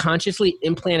is subconsciously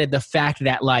implanted the fact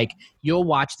that like you'll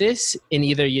watch this and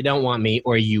either you don't want me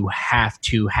or you have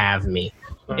to have me.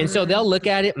 And so they'll look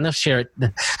at it and they'll share it.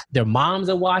 Their moms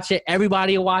will watch it.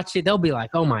 Everybody will watch it. They'll be like,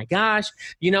 oh my gosh,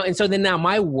 you know? And so then now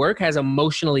my work has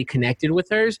emotionally connected with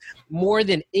hers more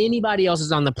than anybody else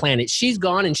is on the planet. She's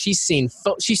gone and she's seen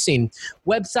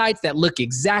websites that look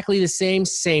exactly the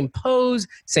same pose,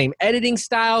 same editing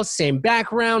style, same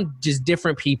background, just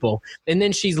different people. And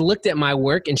then she's looked at my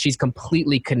work and she's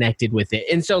completely connected with it.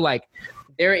 And so like,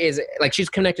 there is like, she's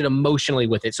connected emotionally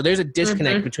with it. So there's a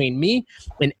disconnect between me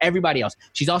and everybody else.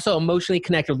 She's also emotionally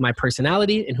connected with my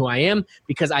personality and who I am,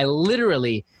 because I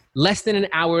literally less than an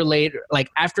hour later, like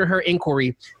after her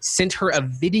inquiry, sent her a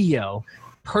video,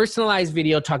 personalized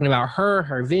video talking about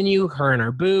her venue, her and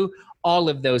her boo, all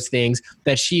of those things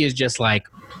that she is just like,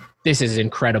 this is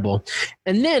incredible.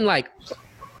 And then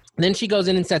then she goes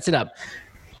in and sets it up.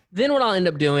 Then what I'll end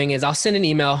up doing is I'll send an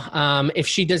email. If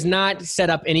she does not set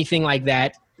up anything like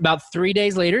that, about 3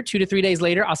 days later, 2 to 3 days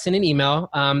later, I'll send an email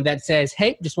that says,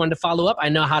 hey, just wanted to follow up. I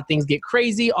know how things get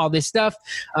crazy, all this stuff.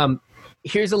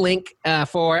 Here's a link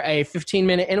for a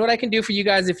 15-minute. And what I can do for you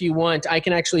guys, if you want, I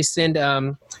can actually send,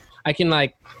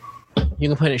 you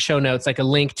can put in show notes, like a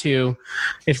link to,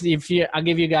 I'll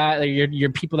give you guys, your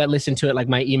people that listen to it, like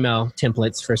my email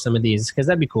templates for some of these, because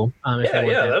that'd be cool.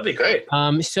 That'd be great.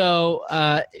 So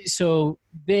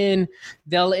then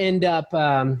they'll end up,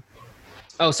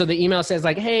 so the email says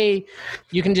like, hey,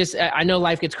 you can just, I know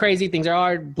life gets crazy, things are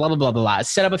hard, blah, blah, blah, blah, blah.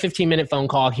 Set up a 15-minute phone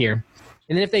call here.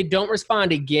 And then if they don't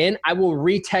respond again, I will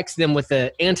re-text them with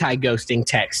the anti-ghosting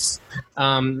text.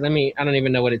 I don't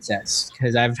even know what it says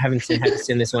because I haven't had to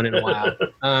send this one in a while.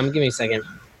 Give me a second.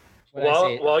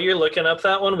 While you're looking up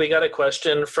that one, we got a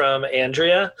question from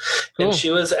Andrea. Cool. And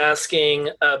she was asking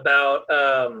about,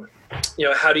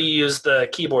 how do you use the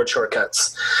keyboard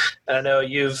shortcuts? And I know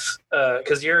you've,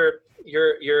 cause you're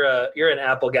an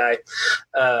Apple guy.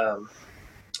 So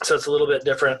it's a little bit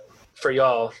different for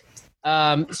y'all.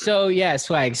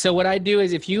 Swag. So what I do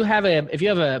is if you have an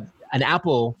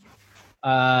Apple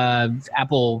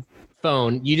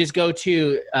phone, you just go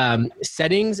to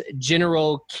settings,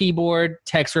 general, keyboard,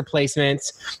 text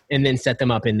replacements, and then set them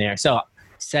up in there. So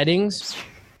settings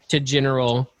to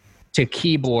general to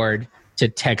keyboard to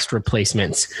text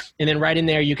replacements. And then right in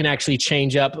there, you can actually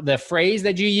change up the phrase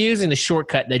that you use and the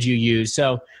shortcut that you use.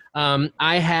 So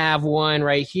I have one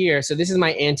right here. So this is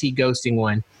my anti-ghosting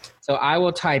one. So I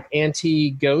will type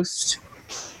anti-ghost.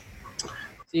 So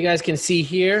you guys can see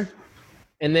here.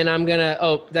 And then I'm going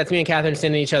to, that's me and Catherine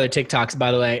sending each other TikToks,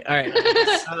 by the way. All right.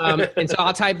 And so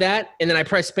I'll type that, and then I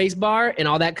press space bar, and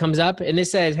all that comes up. And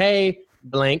this says, hey,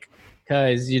 blank,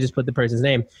 because you just put the person's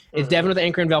name. It's Devin with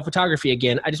Anchor and Veil Photography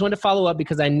again. I just wanted to follow up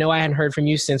because I know I hadn't heard from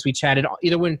you since we chatted.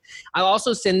 Either when I'll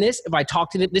also send this, if I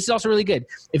talk to them, this is also really good.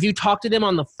 If you talk to them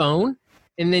on the phone,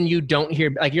 and then you don't hear,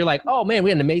 like, you're like, oh man, we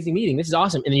had an amazing meeting. This is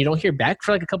awesome. And then you don't hear back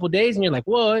for like a couple of days and you're like,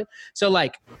 what? So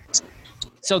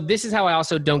this is how I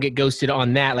also don't get ghosted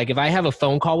on that. Like if I have a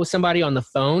phone call with somebody on the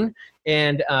phone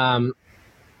and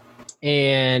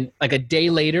like a day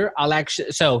later,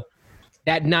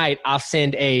 that night I'll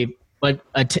send an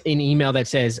email that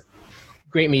says,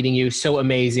 great meeting you. So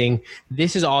amazing.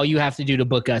 This is all you have to do to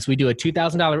book us. We do a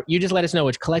 $2,000. You just let us know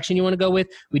which collection you want to go with.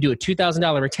 We do a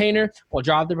 $2,000 retainer. We'll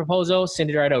draw up the proposal, send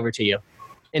it right over to you.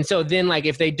 And so then like,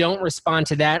 if they don't respond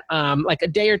to that, like a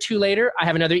day or two later, I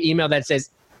have another email that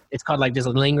says, it's called like just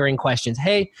lingering questions.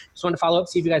 Hey, just want to follow up,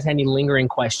 see if you guys had any lingering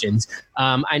questions.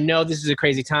 I know this is a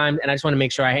crazy time and I just want to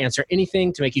make sure I answer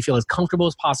anything to make you feel as comfortable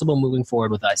as possible moving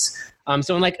forward with us.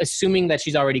 So I'm like assuming that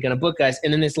she's already going to book us.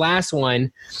 And then this last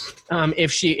one,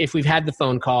 if we've had the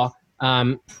phone call,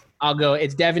 I'll go,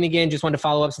 it's Devin again. Just wanted to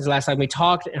follow up since the last time we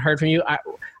talked and heard from you.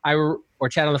 Or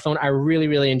chat on the phone. I really,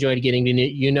 really enjoyed getting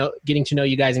to know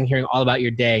you guys and hearing all about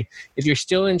your day. If you're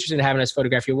still interested in having us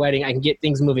photograph your wedding, I can get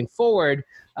things moving forward.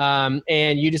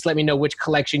 And you just let me know which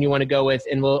collection you want to go with,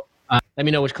 and we'll let me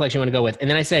know which collection you want to go with. And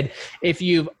then I said, if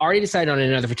you've already decided on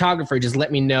another photographer, just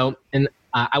let me know, and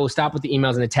I will stop with the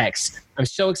emails and the texts. I'm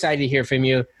so excited to hear from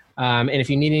you. And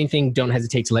if you need anything, don't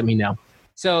hesitate to let me know.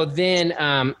 So then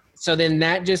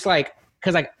that just like,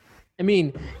 because like, I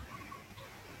mean,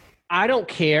 I don't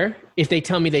care if they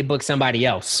tell me they booked somebody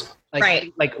else.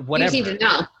 Like whatever. You need to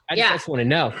know. I just want to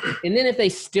know. And then if they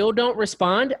still don't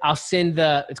respond, I'll send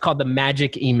it's called the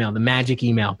magic email.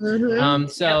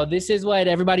 Mm-hmm. This is what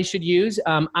everybody should use.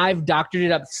 I've doctored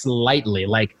it up slightly.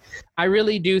 Like I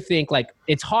really do think like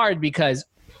it's hard because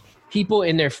people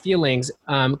in their feelings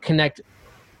connect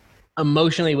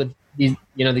emotionally with these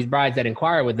brides that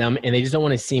inquire with them, and they just don't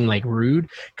want to seem like rude,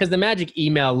 because the magic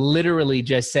email literally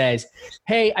just says,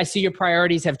 hey, I see your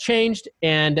priorities have changed,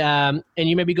 and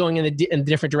you may be going in a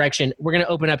different direction. We're going to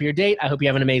open up your date. I hope you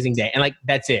have an amazing day. And like,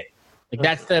 that's it. Like,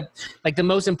 that's the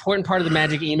most important part of the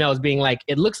magic email, is being like,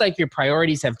 it looks like your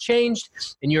priorities have changed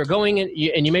and you're going and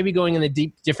you may be going in a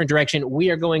different direction. We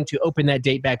are going to open that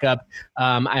date back up.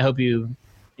 I hope you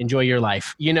enjoy your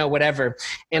life, whatever.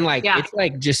 And like, it's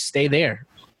like, just stay there.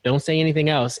 Don't say anything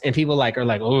else. And people are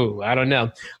like, oh, I don't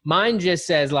know. Mine just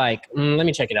says like, let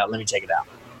me check it out.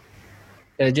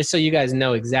 Just so you guys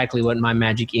know exactly what my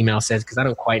magic email says, because I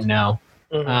don't quite know.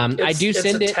 Mm-hmm. I do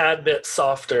send it. It's a tad bit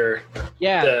softer.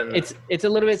 Yeah, it's a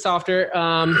little bit softer.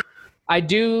 I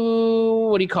do,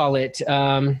 what do you call it?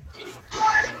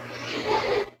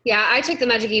 Yeah, I took the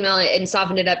magic email and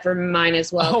softened it up for mine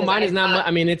as well. Oh, mine is not.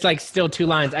 I mean, it's like still 2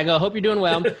 lines. I go, hope you're doing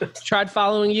well. Tried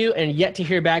following you and yet to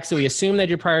hear back. So we assume that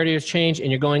your priority has changed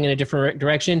and you're going in a different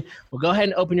direction. We'll go ahead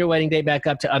and open your wedding date back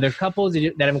up to other couples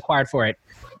that have inquired for it.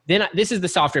 Then this is the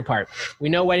softer part. We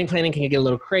know wedding planning can get a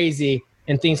little crazy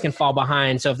and things can fall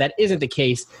behind. So if that isn't the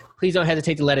case, please don't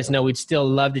hesitate to let us know. We'd still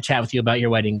love to chat with you about your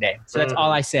wedding day. So that's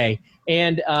all I say.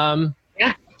 And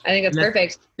yeah, I think that's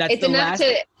perfect.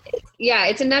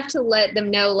 It's enough to let them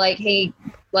know, like, hey,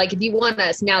 like, if you want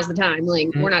us, now's the time. Like,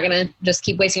 we're not going to just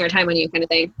keep wasting our time on you, kind of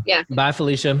thing. Yeah. Bye,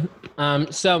 Felicia.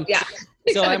 So yeah,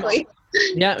 exactly.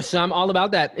 So I'm all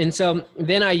about that. And so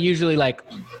then I usually, like,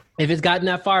 if it's gotten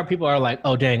that far, people are like,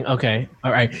 oh, dang, okay,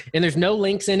 all right. And there's no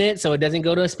links in it, so it doesn't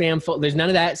go to a spam folder. There's none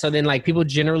of that. So then, like, people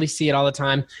generally see it all the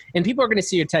time. And people are going to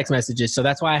see your text messages. So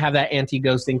that's why I have that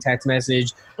anti-ghosting text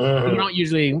message. You don't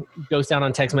usually ghost out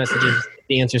on text messages.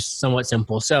 The answer's somewhat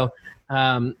simple. So,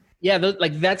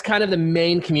 that's kind of the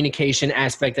main communication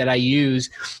aspect that I use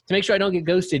to make sure I don't get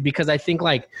ghosted, because I think,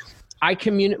 like,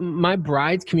 my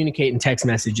brides communicate in text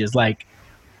messages, like,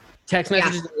 text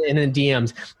messages and then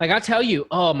DMs. Like, I'll tell you,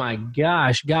 oh my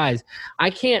gosh, guys, I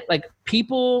can't, like,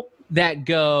 people that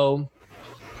go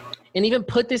and even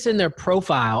put this in their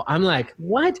profile, I'm like,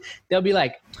 what? They'll be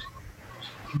like,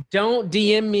 don't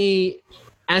DM me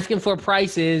asking for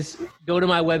prices, go to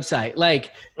my website.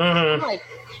 Like, I'm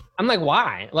like,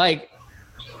 why? Like,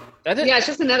 it's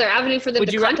just another avenue for them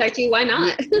to contact you. Why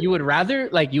not? You would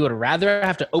rather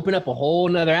have to open up a whole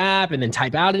nother app and then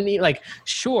type out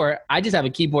sure, I just have a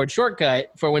keyboard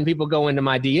shortcut for when people go into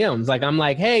my DMs. Like, I'm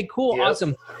like, hey, cool,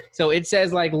 awesome. So it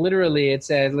says, like, literally, it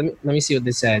says, let me see what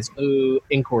this says.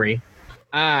 Inquiry.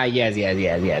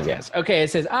 Yes. Okay,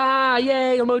 it says,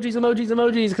 yay,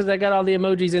 emojis, because I got all the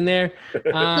emojis in there.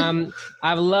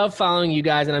 I've loved following you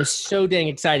guys, and I'm so dang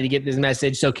excited to get this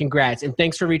message, so congrats, and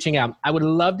thanks for reaching out. I would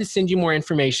love to send you more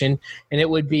information, and it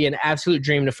would be an absolute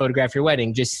dream to photograph your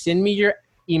wedding. Just send me your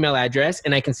email address,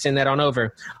 and I can send that on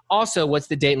over. Also, what's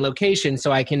the date and location,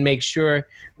 so I can make sure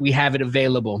we have it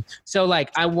available. So, like,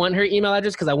 I want her email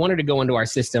address because I want her to go into our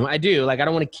system. I do. Like, I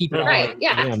don't want to keep it right.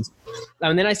 Yeah.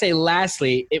 And then I say,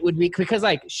 lastly, it would be because,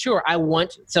 like, sure,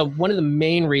 so one of the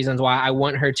main reasons why I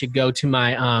want her to go to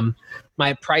my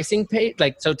my pricing page,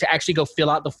 like, so to actually go fill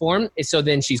out the form, is so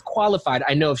then she's qualified.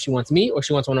 I know if she wants me or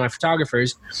she wants one of my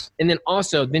photographers. And then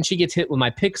also, then she gets hit with my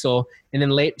Pixel, and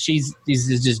then she's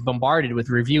just bombarded with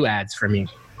review ads for me,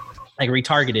 like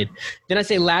retargeted. Then I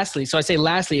say lastly,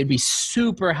 it'd be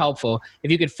super helpful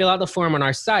if you could fill out the form on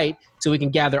our site so we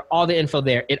can gather all the info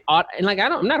there. I'm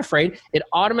not afraid. It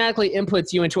automatically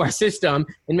inputs you into our system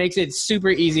and makes it super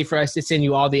easy for us to send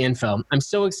you all the info. I'm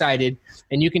so excited,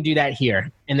 and you can do that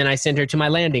here. And then I send her to my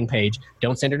landing page.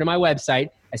 Don't send her to my website.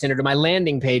 I send her to my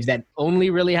landing page that only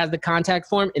really has the contact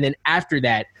form. And then after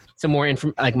that, some more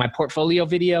like my portfolio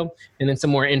video, and then some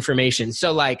more information.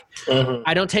 So, like,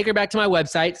 I don't take her back to my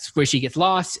website where she gets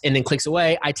lost and then clicks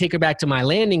away. I take her back to my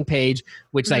landing page,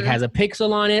 which like has a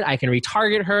pixel on it. I can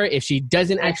retarget her if she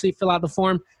doesn't actually fill out the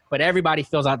form, but everybody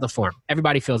fills out the form.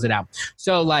 Everybody fills it out.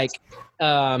 So, like,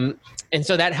 and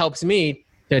so that helps me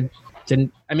that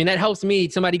helps me.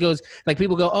 Somebody goes, like,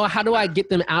 people go, oh, how do I get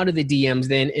them out of the DMs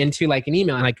then into like an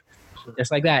email? And like,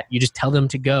 just like that, you just tell them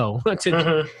to go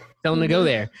tell them to go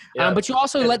there. But you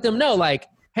also let them know, like,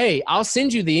 hey, I'll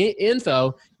send you the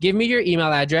info. Give me your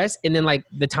email address and then, like,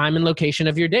 the time and location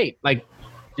of your date. Like,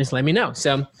 just let me know.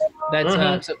 So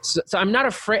that's so I'm not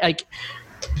afraid. Like,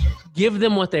 give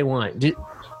them what they want.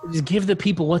 Just give the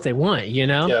people what they want.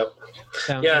 Yeah.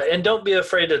 So, and don't be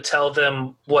afraid to tell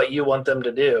them what you want them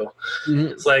to do.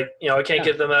 It's like, I can't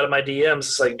get them out of my DMs.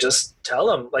 It's like, just tell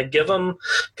them. Like, give them,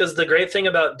 because the great thing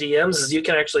about DMs is you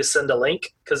can actually send a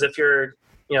link. Because if you're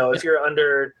if you're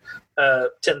under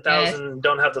 10,000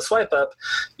 don't have the swipe up,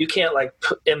 you can't like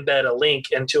embed a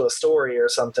link into a story or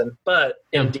something. But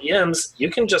in DMs, you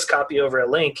can just copy over a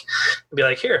link and be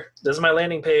like, here, this is my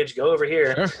landing page, go over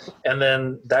here. Sure. And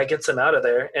then that gets them out of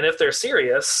there. And if they're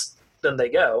serious, then they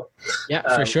go. Yeah,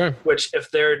 for sure. Which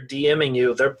if they're DMing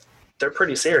you, they're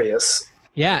pretty serious.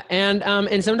 Yeah, and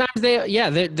sometimes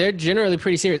they're generally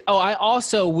pretty serious. Oh, I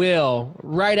also will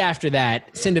right after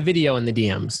that send a video in the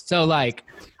DMs. So like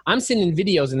I'm sending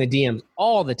videos in the DMs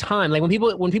all the time. Like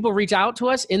when people reach out to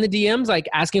us in the DMs, like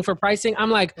asking for pricing, I'm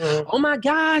like, oh my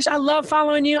gosh, I love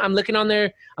following you. I'm looking on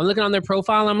their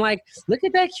profile. I'm like, look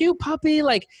at that cute puppy.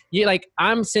 Like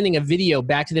I'm sending a video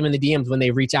back to them in the DMs when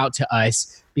they reach out to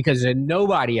us because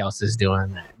nobody else is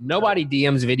doing that. Nobody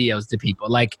DMs videos to people,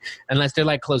 like unless they're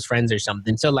like close friends or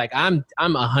something. So like I'm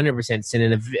 100%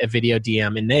 sending a video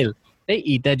DM and they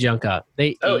eat that junk up.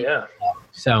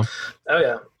 So. Oh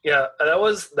yeah. Yeah, that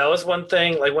was one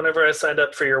thing. Like whenever I signed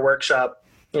up for your workshop,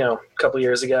 a couple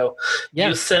years ago,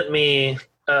 you sent me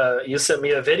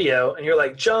a video, and you're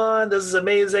like, John, this is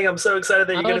amazing. I'm so excited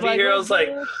that you're going to be here. I was like,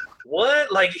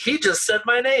 what? Like he just said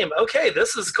my name. Okay,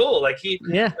 this is cool. Like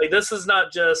like this is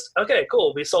not just okay,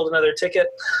 cool. We sold another ticket.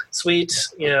 Sweet.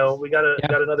 We got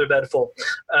another bed full.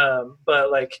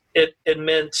 But like it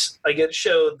meant like it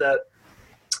showed that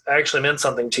I actually meant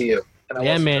something to you. And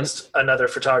I wasn't just another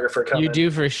photographer coming. You do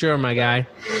for sure, my guy.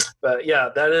 But yeah,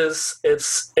 that is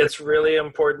it's really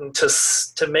important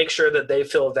to make sure that they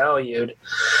feel valued.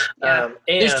 Yeah.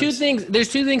 And there's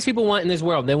two things people want in this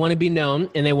world. They want to be known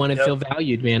and they want to feel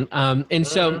valued, man.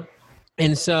 So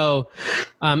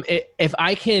if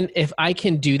I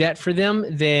can do that for them,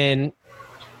 then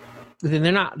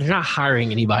they're not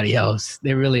hiring anybody else.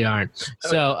 They really aren't.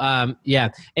 So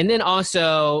and then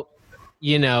also,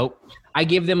 I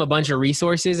give them a bunch of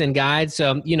resources and guides.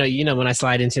 So, when I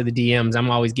slide into the DMs, I'm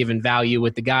always giving value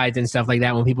with the guides and stuff like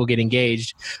that when people get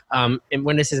engaged. And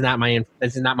when this is not my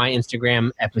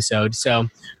Instagram episode. So,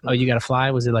 you got a fly?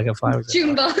 Was it like a fly?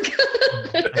 June bug.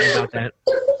 About that.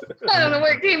 I don't know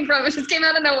where it came from. It just came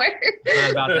out of nowhere.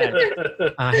 Not about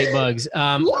that. I hate bugs.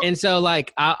 And so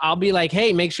like, I'll be like,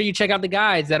 hey, make sure you check out the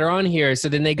guides that are on here. So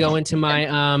then they go into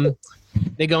my,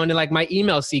 like my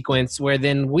email sequence where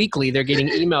then weekly they're getting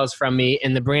emails from me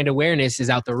and the brand awareness is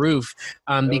out the roof.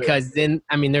 Because then,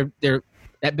 they're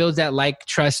that builds that like,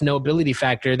 trust, knowability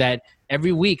factor that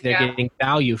every week they're getting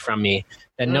value from me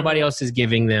that nobody else is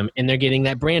giving them. And they're getting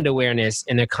that brand awareness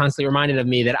and they're constantly reminded of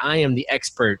me that I am the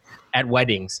expert at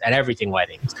weddings, at everything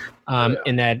weddings.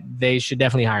 And that they should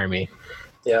definitely hire me.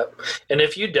 Yeah. And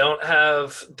if you don't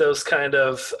have those kind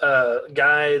of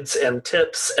guides and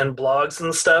tips and blogs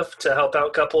and stuff to help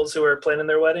out couples who are planning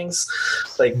their weddings,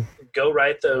 like go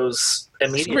write those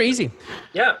immediately. Super easy.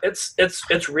 Yeah.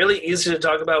 It's really easy to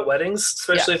talk about weddings,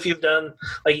 especially if you've done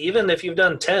even if you've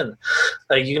done 10,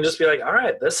 like you can just be like, all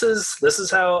right, this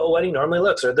is how a wedding normally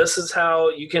looks, or this is how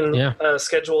you can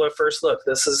schedule a first look.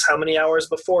 This is how many hours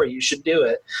before you should do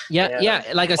it. Yeah.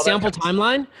 Like a sample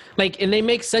timeline, and they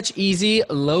make such easy,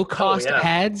 low cost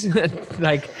ads,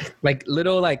 like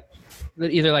little, like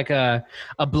either like a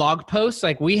blog post.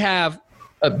 Like we have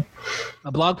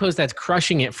a blog post that's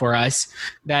crushing it for us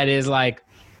that is like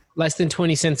less than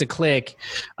 20 cents a click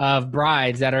of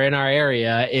brides that are in our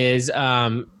area is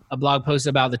a blog post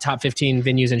about the top 15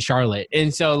 venues in Charlotte.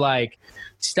 And so like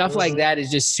stuff like that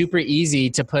is just super easy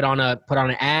to put on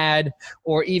an ad,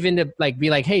 or even to like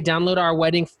be like, hey, download our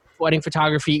wedding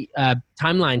photography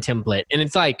timeline template. And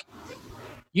it's like,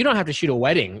 you don't have to shoot a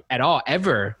wedding at all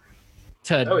ever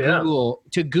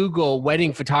to Google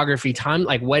wedding photography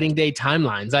like wedding day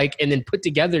timelines, like, and then put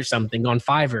together something on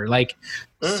Fiverr, like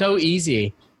so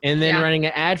easy. And then running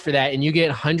an ad for that, and you get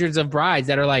hundreds of brides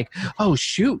that are like, oh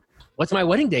shoot, what's my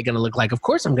wedding day going to look like? Of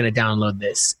course I'm going to download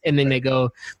this. And then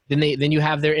then you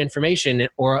have their information,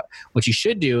 or what you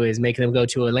should do is make them go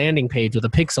to a landing page with a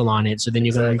pixel on it. So then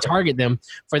you can target them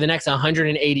for the next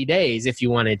 180 days if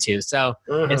you wanted to. So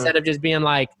instead of just being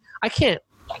like, I can't,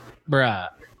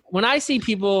 when I see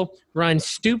people run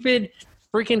stupid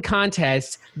freaking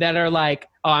contests that are like,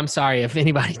 oh, I'm sorry if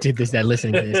anybody did this that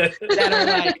listening to this, that are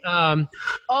like,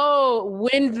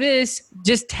 win this,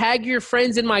 just tag your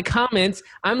friends in my comments.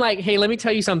 I'm like, hey, let me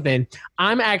tell you something.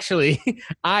 I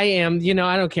am,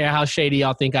 I don't care how shady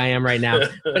y'all think I am right now,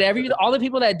 but all the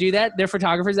people that do that, they're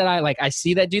photographers that I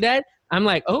see that do that. I'm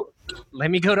like, oh,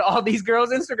 let me go to all these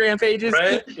girls' Instagram pages.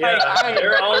 Right? Yeah,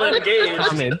 they're all engaged.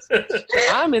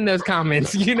 I'm in those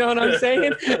comments. You know what I'm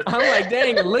saying? I'm like,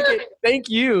 dang, thank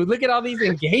you. Look at all these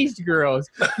engaged girls.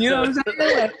 You know what I'm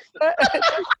saying?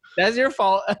 That's your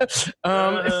fault.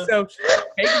 So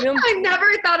take them. I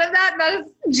never thought of that. That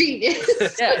is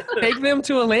genius. Yeah, take them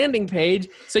to a landing page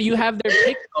so you have their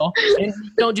pixel, and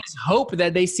you don't just hope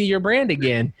that they see your brand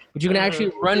again, but you can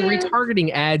actually run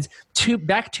retargeting ads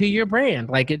back to your brand.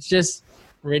 Like, it's just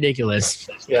ridiculous.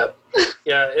 Yeah.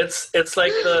 It's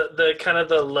like the kind of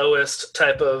the lowest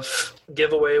type of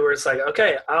giveaway where it's like,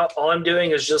 okay, all I'm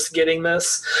doing is just getting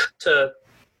this to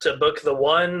book the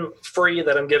one free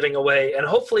that I'm giving away, and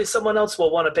hopefully someone else will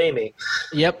want to pay me.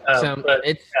 Yep.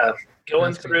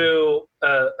 Going through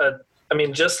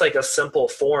just like a simple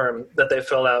form that they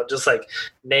fill out, just like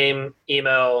name,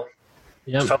 email,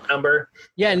 phone number.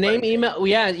 Yeah, name, email.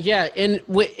 Yeah. And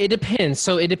it depends.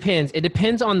 So it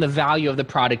depends on the value of the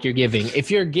product you're giving.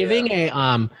 If you're giving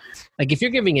if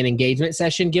you're giving an engagement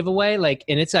session giveaway,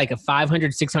 and it's like a $500,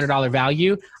 $600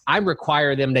 value, I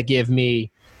require them to give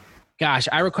me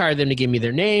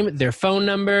their name, their phone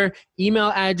number,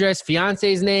 email address,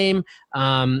 fiance's name.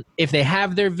 If they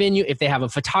have their venue, if they have a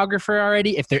photographer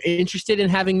already, if they're interested in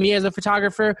having me as a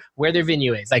photographer, where their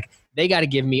venue is. Like, they got to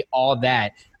give me all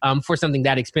that for something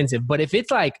that expensive. But if it's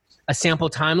like a sample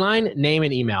timeline, name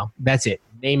and email. That's it.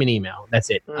 Name and email. That's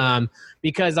it.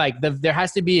 Because there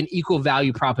has to be an equal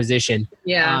value proposition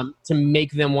to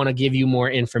make them want to give you more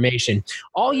information.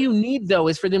 All you need, though,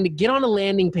 is for them to get on a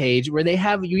landing page where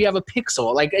you have a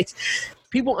pixel. Like,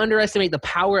 people underestimate the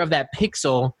power of that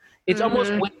pixel. It's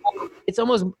it's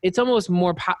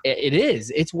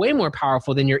way more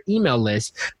powerful than your email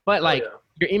list. But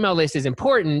your email list is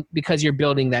important because you're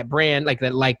building that brand,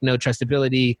 know,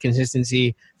 trustability,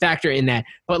 consistency factor in that.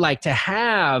 But to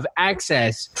have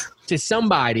access to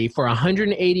somebody for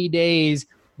 180 days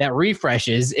that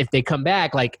refreshes if they come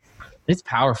back, it's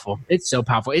powerful. It's so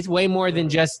powerful. It's way more than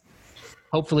just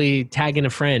hopefully tagging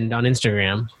a friend on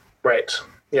Instagram. Right.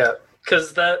 Yeah.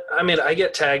 Because I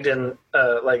get tagged in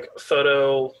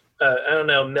photo. I don't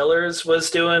know, Miller's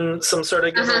was doing some sort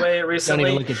of giveaway recently.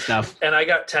 Don't even look at stuff. And I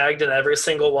got tagged in every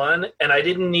single one, and I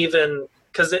didn't even,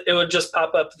 because it would just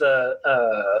pop up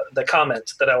the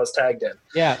comment that I was tagged in.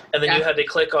 Yeah. And then you had to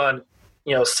click on,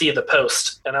 see the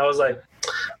post. And I was like,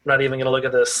 I'm not even going to look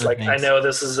at this. I know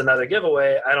this is another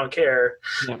giveaway. I don't care.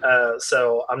 Yeah.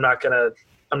 So I'm not going to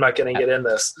get in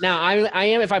this. Now, I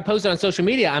am, if I post it on social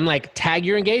media, I'm like, tag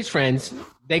your engaged friends.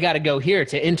 They got to go here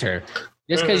to enter.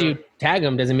 Just because you tag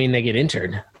them doesn't mean they get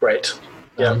entered. Right.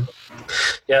 Yeah.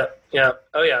 Yeah.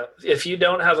 Oh, yeah. If you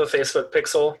don't have a Facebook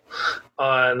pixel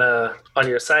on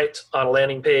your site, on a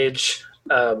landing page,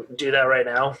 do that right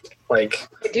now. I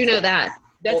do know that.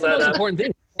 That's the most important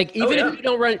thing. Even if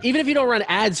you don't run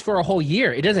ads for a whole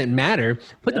year, it doesn't matter.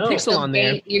 Put the pixel on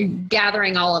there. You're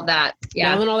gathering all of that.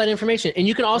 Yeah. Gathering all that information, and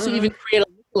you can also even create a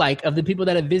of the people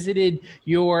that have visited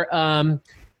your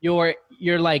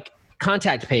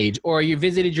contact page, or you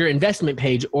visited your investment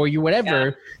page, or you whatever.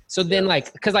 Yeah. So then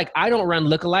because I don't run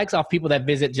lookalikes off people that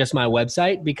visit just my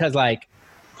website, because all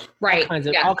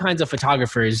kinds of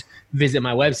photographers visit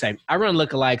my website. I run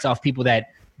lookalikes off people that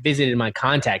visited my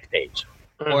contact page,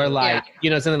 or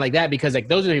something like that, because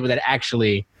those are the people that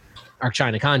actually are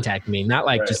trying to contact me, not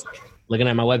just looking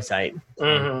at my website.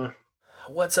 Mm-hmm.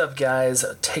 What's up, guys?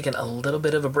 Taking a little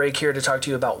bit of a break here to talk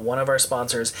to you about one of our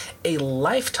sponsors, a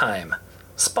lifetime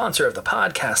sponsor of the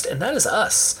podcast, and that is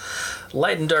us,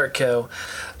 Light and Dark Co.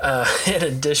 In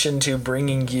addition to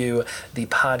bringing you the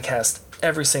podcast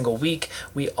every single week,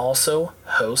 we also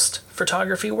host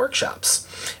photography workshops.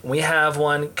 We have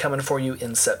one coming for you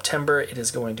in September. It is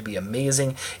going to be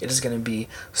amazing. It is going to be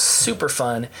super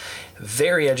fun,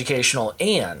 very educational,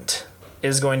 and it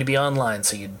is going to be online,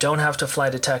 so you don't have to fly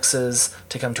to Texas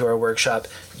to come to our workshop.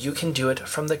 You can do it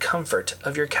from the comfort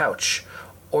of your couch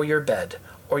or your bed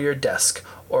or your desk,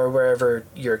 or wherever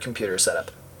your computer is set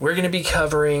up. We're going to be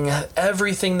covering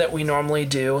everything that we normally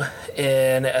do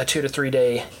in a 2 to 3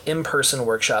 day in-person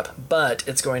workshop, but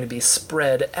it's going to be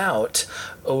spread out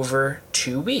over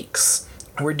 2 weeks.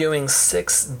 We're doing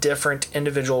 6 different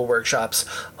individual workshops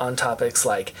on topics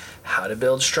like how to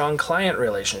build strong client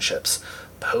relationships,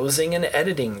 posing and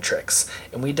editing tricks,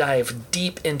 and we dive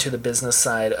deep into the business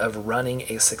side of running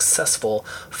a successful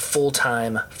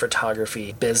full-time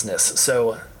photography business.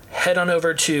 So head on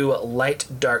over to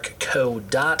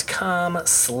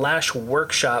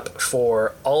lightdarkco.com/workshop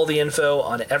for all the info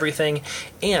on everything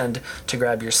and to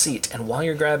grab your seat. And while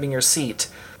you're grabbing your seat,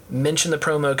 mention the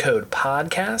promo code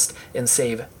podcast and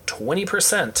save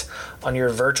 20% on your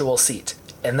virtual seat.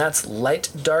 And that's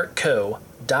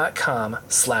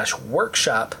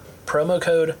lightdarkco.com/workshop, promo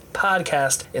code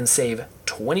podcast, and save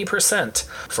 20%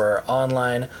 for our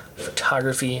online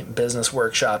photography business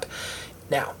workshop.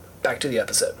 Now, back to the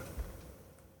episode.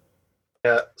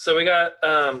 Yeah. So we got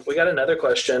another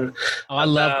question. Oh,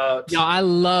 I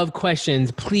love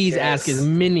questions. Please ask as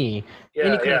many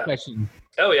kind of questions.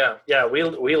 Oh yeah,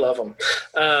 we love them.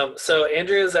 So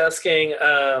Andrea's asking,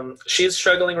 she's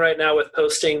struggling right now with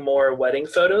posting more wedding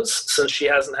photos since she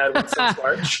hasn't had one since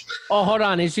March. Oh, hold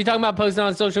on, is she talking about posting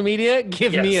on social media?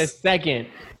 Give me a second.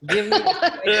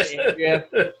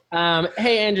 Andrea.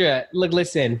 Hey Andrea, look,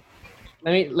 listen.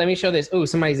 Let me show this. Oh,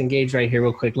 somebody's engaged right here,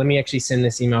 real quick. Let me actually send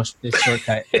this email, this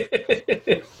shortcut.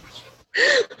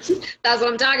 That's what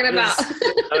I'm talking about.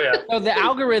 Oh yeah. So the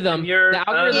algorithm the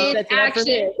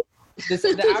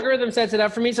algorithm sets it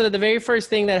up for me so that the very first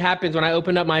thing that happens when I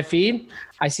open up my feed,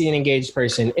 I see an engaged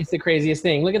person. It's the craziest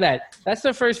thing. Look at that. That's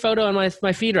the first photo on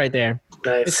my feed right there.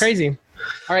 Nice. It's crazy.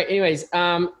 All right. Anyways,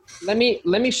 let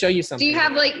me show you something. Do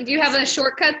you have a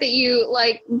shortcut that you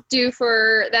like do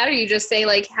for that, or you just say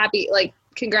like happy, like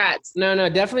congrats? No,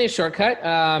 definitely a shortcut.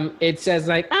 It says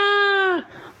like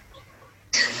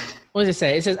what does it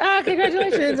say? It says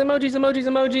congratulations,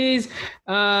 emojis.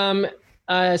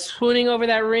 Swooning over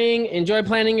that ring. Enjoy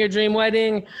planning your dream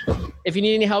wedding. If you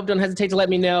need any help, don't hesitate to let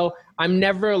me know. I'm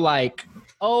never like,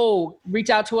 oh, reach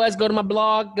out to us, go to my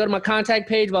blog, go to my contact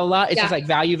page, blah, blah, blah. It's just like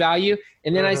value.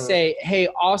 And then I say, hey,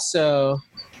 also,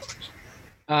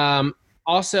 I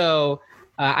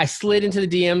slid into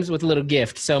the DMs with a little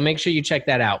gift. So make sure you check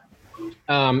that out.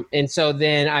 And so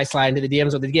then I slide into the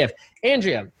DMs with a gift.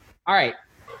 Andrea, all right.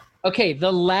 Okay,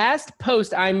 the last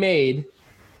post I made,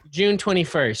 June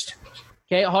 21st.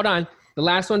 Okay, hold on. The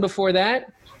last one before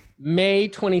that, May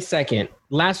 22nd.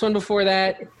 Last one before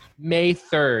that, May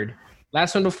 3rd.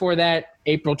 Last one before that,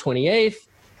 April 28th,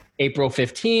 April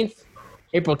 15th,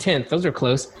 April 10th. Those are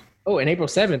close. Oh, and April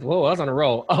 7th. Whoa, I was on a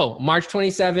roll. Oh, March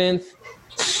 27th.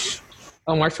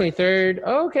 Oh, March 23rd.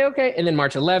 Oh, okay. And then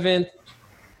March 11th,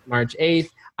 March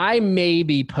 8th. I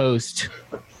maybe post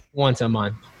once a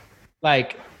month.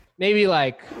 Like, maybe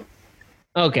like,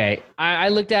 okay. I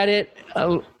looked at it.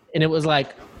 And it was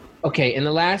like, okay, in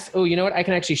the last, you know what? I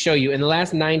can actually show you. In the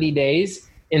last 90 days,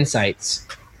 insights,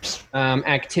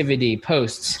 activity,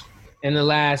 posts. In the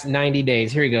last 90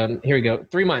 days, here we go.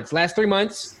 3 months. Last 3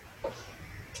 months,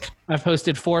 I've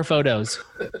posted 4 photos.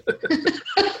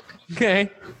 Okay?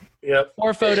 Yep.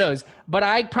 4 photos. But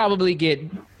I probably get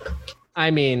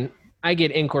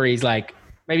inquiries like,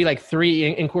 maybe like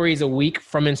 3 inquiries a week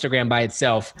from Instagram by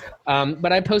itself.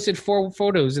 But I posted 4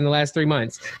 photos in the last 3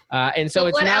 months. And so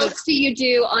it's what else do you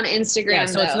do on Instagram? Yeah,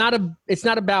 so it's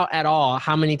not about at all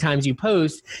how many times you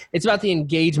post. It's about the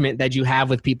engagement that you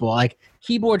have with people. Like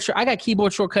I got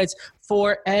keyboard shortcuts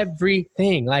for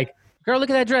everything. Like, girl, look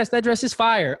at that dress. That dress is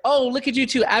fire. Oh, look at you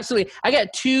too. Absolutely. I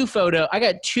got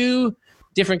 2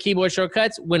 different keyboard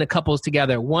shortcuts when a couple's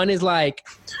together. One is like,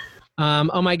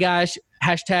 oh my gosh,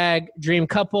 hashtag dream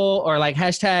couple, or like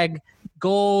hashtag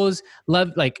goals, love,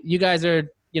 like you guys are,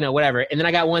 whatever. And then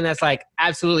I got one that's like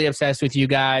absolutely obsessed with you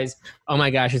guys. Oh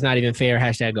my gosh, it's not even fair.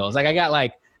 Hashtag goals. Like I got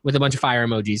like with a bunch of fire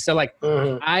emojis. So like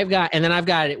I've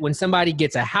got it when somebody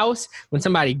gets a house, when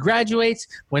somebody graduates,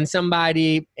 when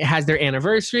somebody has their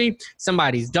anniversary,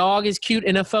 somebody's dog is cute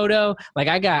in a photo. Like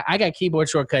I got keyboard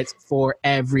shortcuts for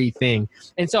everything.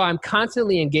 And so I'm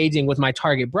constantly engaging with my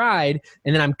target bride,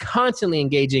 and then I'm constantly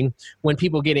engaging when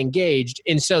people get engaged.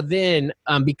 And so then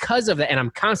because of that, and I'm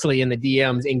constantly in the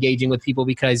DMs engaging with people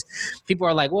because people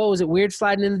are like, whoa, is it weird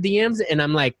sliding in the DMs? And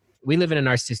I'm like, we live in a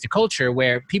narcissistic culture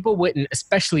where people wouldn't,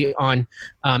 especially on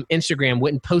Instagram,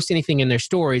 wouldn't post anything in their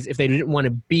stories if they didn't want to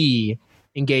be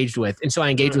engaged with. And so I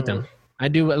engage with them. I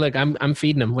do. Look, I'm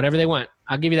feeding them whatever they want.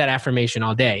 I'll give you that affirmation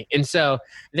all day. And so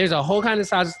there's a whole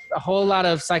lot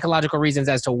of psychological reasons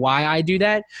as to why I do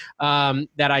that,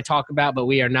 that I talk about, but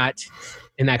we are not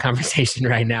in that conversation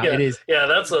right now. Yeah. It is. Yeah,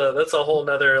 that's a whole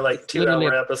nother like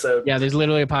 2-hour episode. Yeah, there's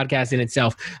literally a podcast in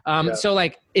itself. So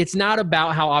like, it's not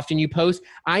about how often you post.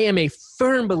 I am a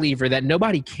firm believer that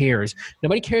nobody cares.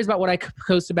 Nobody cares about what I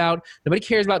post about. Nobody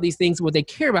cares about these things. What they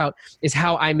care about is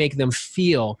how I make them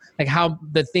feel, like how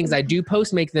the things I do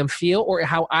post make them feel, or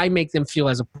how I make them feel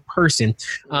as a person.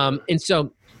 And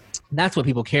so that's what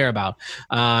people care about.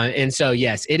 And so,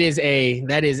 yes,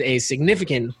 that is a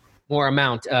significant more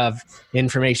amount of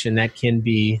information that can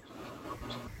be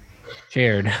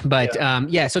shared. But so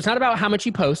it's not about how much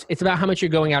you post. It's about how much you're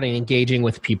going out and engaging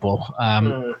with people.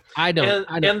 And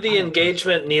the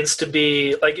engagement needs to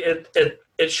be like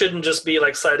it shouldn't just be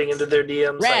like sliding into their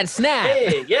DMs. Rad like, snap.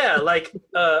 Hey, yeah, like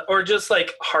or just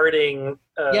like hearting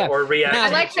or reacting.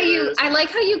 I like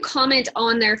how you comment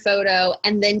on their photo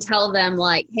and then tell them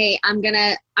like, hey, I'm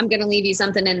gonna leave you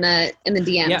something in the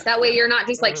DMs. Yeah. That way you're not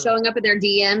just like showing up in their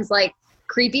DMs like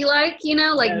creepy like, you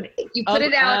know, like you put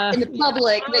it out in the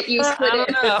public that you put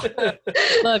it.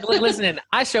 Look, listen,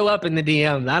 I show up in the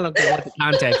DM. I don't care what the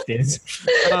context is.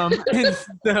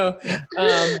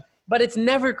 But it's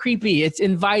never creepy. It's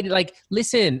invited. Like,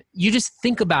 listen, you just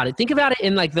think about it. Think about it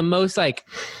in like the most like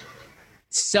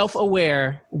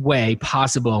self-aware way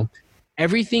possible.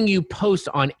 Everything you post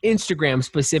on Instagram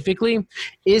specifically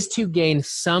is to gain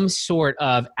some sort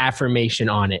of affirmation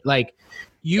on it. Like,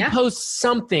 you post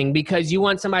something because you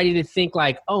want somebody to think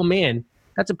like, oh man,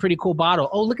 that's a pretty cool bottle.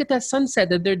 Oh, look at that sunset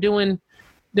that they're doing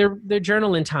their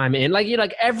journaling time in. Like, you know,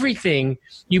 like everything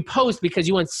you post because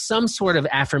you want some sort of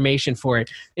affirmation for it.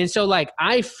 And so like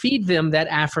I feed them that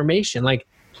affirmation. Like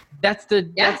that's their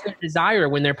desire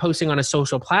when they're posting on a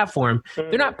social platform.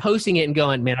 They're not posting it and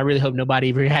going, man, I really hope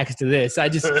nobody reacts to this. I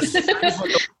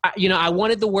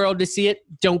wanted the world to see it.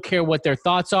 Don't care what their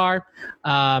thoughts are.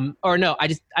 I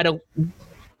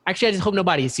just hope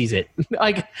nobody sees it.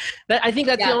 Like that. I think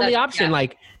that's the only option. Yeah.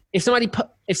 Like if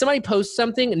somebody posts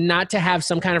something not to have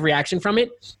some kind of reaction from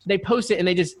it, they post it and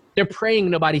they're praying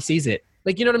nobody sees it.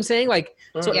 Like, you know what I'm saying? Like,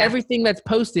 so everything that's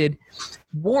posted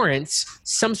warrants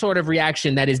some sort of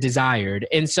reaction that is desired.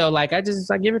 And so like, I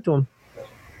give it to them.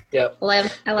 Yeah.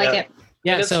 I like it.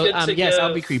 Yeah. So yes,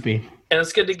 I'll be creepy. And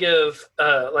it's good to give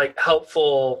like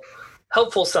helpful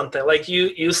something. Like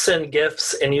you send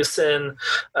gifts and you send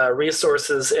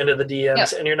resources into the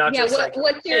DMs and you're not just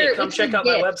come check out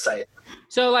my website.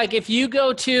 So like if you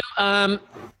go to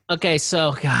okay,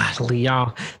 so God,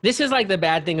 y'all, this is like the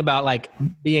bad thing about like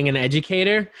being an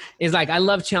educator is like I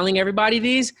love telling everybody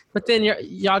these, but then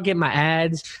y'all get my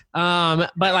ads.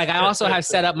 But like I also have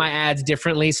set up my ads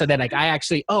differently so that like I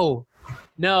actually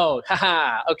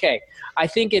okay. I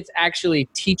think it's actually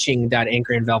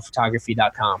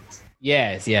teaching.anchorandvelphotography.com.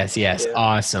 Yes. Yeah.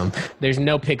 Awesome. There's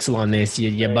no pixel on this,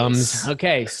 you bums.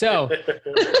 Okay, so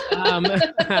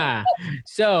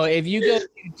so if you go to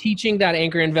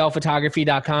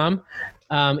teaching.anchorandvelphotography.com,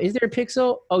 is there a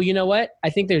pixel? Oh, you know what? I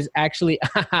think there's actually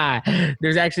a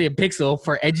pixel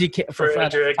for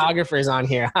photographers on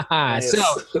here. Nice. So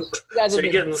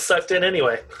you're getting sucked in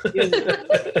anyway. You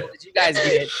guys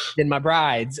get than my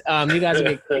brides. You guys will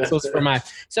get pixels for my.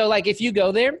 So like if you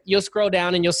go there, you'll scroll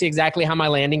down and you'll see exactly how my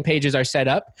landing pages are set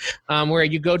up. Where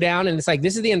you go down and it's like,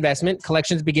 this is the investment.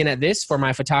 Collections begin at this for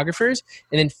my photographers,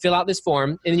 and then fill out this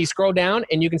form. And then you scroll down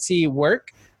and you can see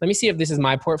work. Let me see if this is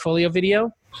my portfolio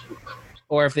video.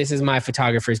 Or if this is my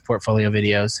photographer's portfolio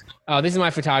videos. Oh, this is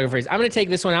my photographer's. I'm going to take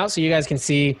this one out so you guys can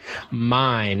see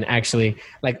mine, actually.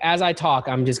 Like, as I talk,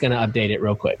 I'm just going to update it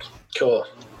real quick. Cool.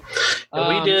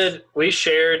 And we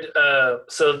shared,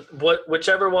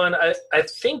 whichever one, I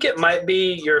think it might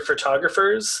be your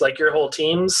photographer's, like your whole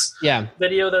team's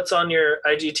video that's on your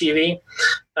IGTV.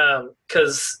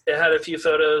 Because it had a few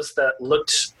photos that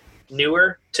looked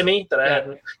newer to me that I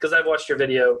hadn't, because I've watched your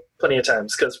video plenty of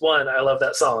times, because one, I love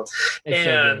that song,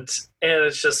 and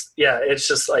it's just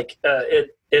like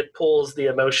it pulls the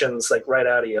emotions like right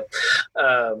out of you.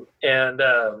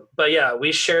 But yeah,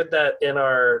 we shared that in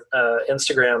our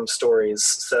Instagram stories,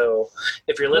 so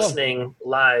if you're listening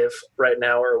live right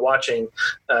now or watching,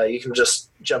 you can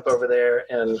just jump over there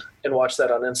and watch that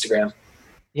on Instagram.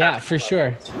 For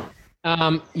sure.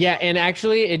 And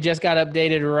actually it just got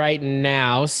updated right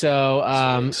now.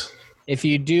 So if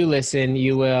you do listen,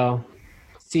 you will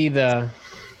see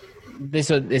this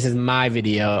is my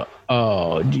video.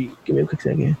 Oh, give me a quick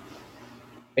second.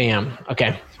 Bam.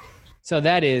 Okay. So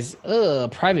that is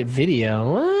private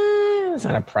video. What? It's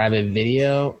not a private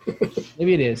video.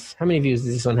 Maybe it is. How many views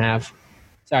does this one have?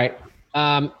 Sorry.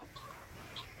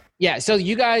 Yeah, so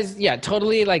you guys,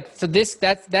 totally like, so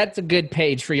that's a good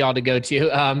page for y'all to go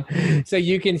to. So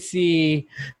you can see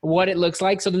what it looks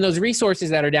like. So then those resources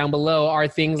that are down below are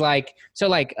things like, so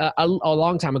like a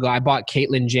long time ago, I bought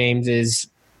Caitlin James's,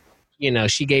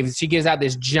 she gives out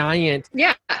this giant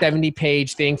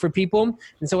 70-page thing for people.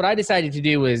 And so what I decided to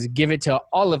do was give it to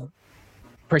all of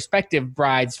prospective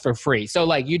brides for free. So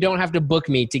like you don't have to book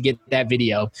me to get that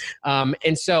video.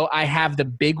 And so I have the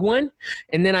big one.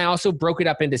 And then I also broke it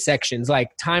up into sections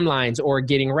like timelines or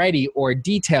getting ready or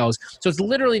details. So it's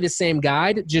literally the same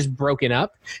guide, just broken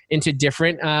up into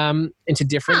different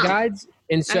guides.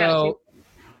 And so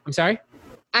I'm sorry?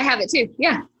 I have it too.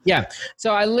 Yeah. Yeah.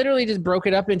 So I literally just broke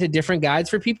it up into different guides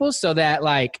for people so that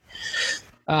like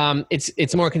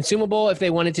it's more consumable if they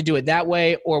wanted to do it that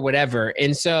way or whatever.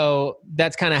 And so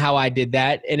that's kind of how I did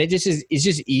that. And it's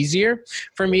just easier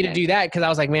for me to do that because I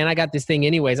was like, man, I got this thing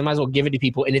anyways. I might as well give it to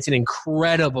people. And it's an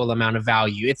incredible amount of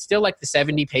value. It's still like the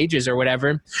 70 pages or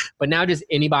whatever. But now just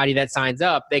anybody that signs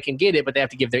up, they can get it, but they have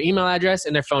to give their email address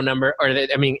and their phone number,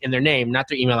 and their name, not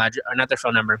their email address or not their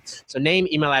phone number. So name,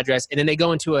 email address, and then they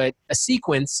go into a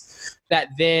sequence that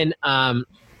then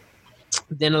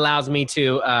allows me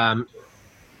to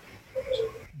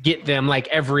get them like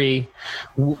every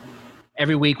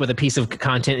week with a piece of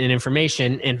content and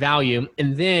information and value,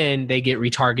 and then they get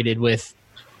retargeted with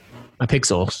my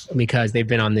pixels because they've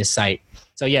been on this site.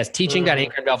 So yes,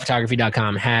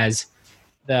 teaching.anchorbellphotography.com has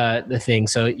the thing,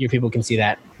 so your people can see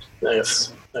that.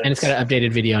 Nice. And it's got an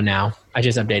updated video now. I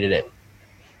just updated it.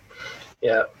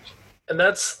 Yeah. And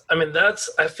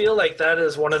I feel like that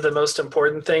is one of the most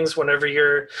important things whenever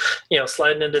you're,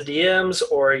 sliding into DMs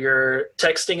or you're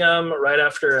texting them right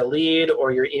after a lead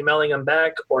or you're emailing them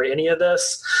back or any of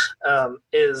this,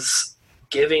 is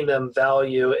giving them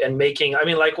value and making,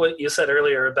 like what you said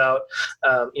earlier about,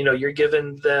 you're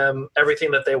giving them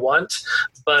everything that they want,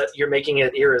 but you're making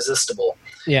it irresistible.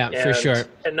 Yeah, for sure.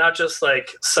 And not just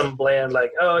like some bland,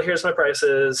 like, oh, here's my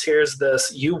prices, here's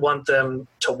this. You want them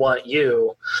to want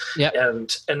you. Yep.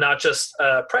 And not just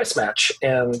a price match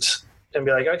and be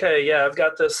like, okay, yeah, I've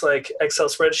got this like Excel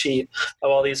spreadsheet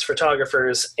of all these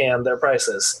photographers and their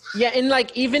prices. Yeah, and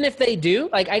like even if they do,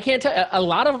 like I can't tell, a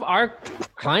lot of our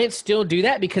clients still do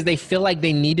that because they feel like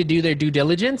they need to do their due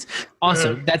diligence.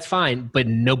 Awesome, that's fine, but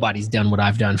nobody's done what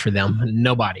I've done for them.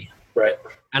 Nobody. Right.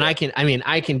 And I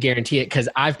can guarantee it because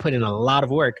I've put in a lot of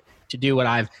work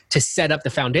to set up the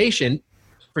foundation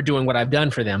for doing what I've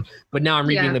done for them. But now I'm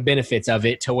reaping the benefits of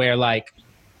it to where like,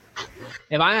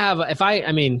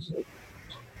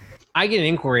 I get an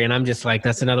inquiry and I'm just like,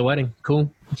 that's another wedding. Cool.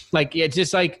 Like, it's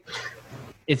just like,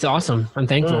 it's awesome. I'm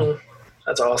thankful.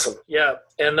 That's awesome. Yeah.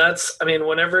 And that's,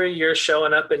 whenever you're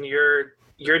showing up and you're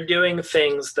doing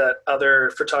things that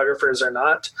other photographers are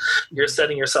not, you're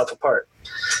setting yourself apart.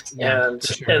 Yeah, and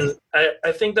sure. And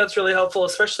I think that's really helpful,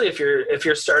 especially if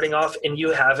you're starting off and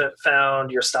you haven't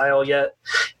found your style yet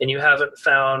and you haven't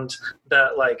found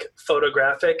that like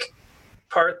photographic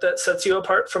part that sets you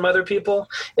apart from other people.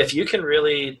 If you can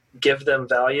really give them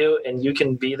value and you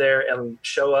can be there and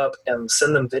show up and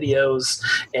send them videos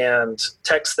and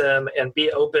text them and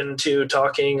be open to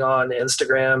talking on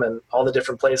Instagram and all the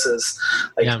different places,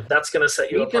 that's going to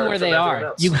set you meet apart them where from they are.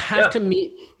 else. You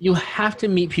have to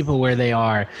meet people where they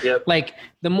are. Yep. Like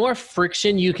the more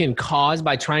friction you can cause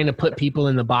by trying to put people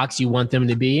in the box you want them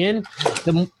to be in,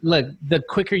 the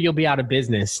quicker you'll be out of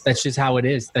business. That's just how it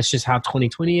is. That's just how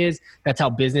 2020 is. That's how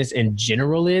business in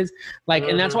general is. Like,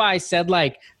 and that's why I said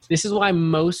like, this is why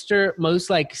most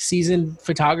like seasoned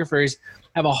photographers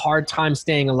have a hard time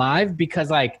staying alive because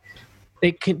like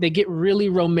they get really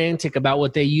romantic about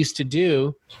what they used to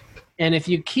do. And if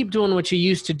you keep doing what you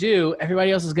used to do,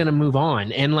 everybody else is going to move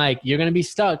on. And like, you're going to be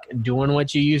stuck doing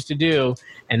what you used to do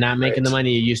and not making the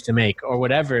money you used to make or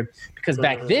whatever. Because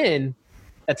back then,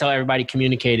 that's how everybody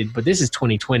communicated. But this is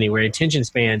 2020 where attention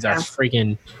spans are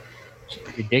freaking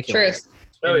ridiculous. True.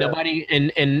 Oh, nobody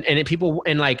and people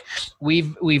and like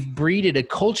we've breeded a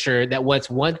culture that what's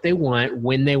what they want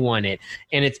when they want it,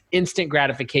 and it's instant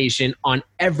gratification on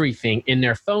everything in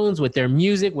their phones, with their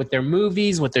music, with their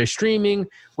movies, with their streaming,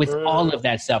 with all of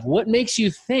that stuff. What makes you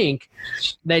think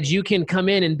that you can come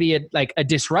in and be a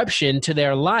disruption to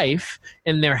their life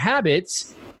and their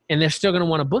habits, and they're still going to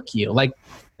want to book you? Like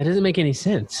that doesn't make any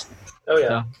sense. Oh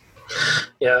yeah,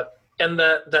 yeah. And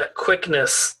that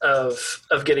quickness of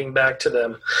getting back to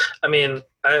them.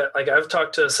 I've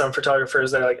talked to some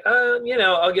photographers that are like,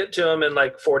 I'll get to them in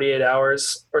like 48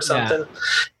 hours or something.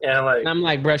 Yeah. And I'm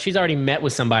like, bro, she's already met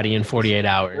with somebody in 48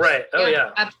 hours. Right. Oh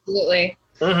yeah. Absolutely.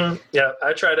 Mm-hmm. Yeah.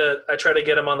 I try to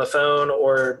get them on the phone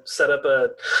or set up a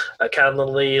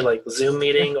Calendly like Zoom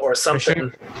meeting or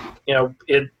something. Sure.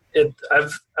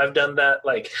 I've done that.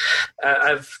 Like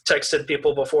I've texted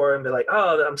people before and be like,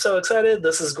 oh, I'm so excited.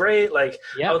 This is great. Like,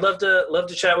 I would love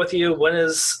to chat with you.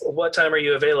 What time are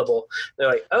you available? They're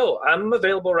like, oh, I'm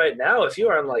available right now. If you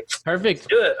are, I'm like, perfect.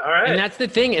 Do it. All right. And that's the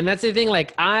thing.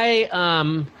 Like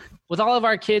I, with all of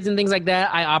our kids and things like that,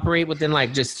 I operate within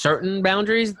like just certain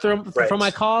boundaries for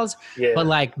my calls. Yeah. But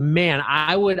like, man,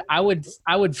 I would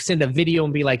send a video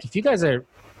and be like, if you guys are,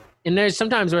 and there's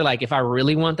sometimes where like, if I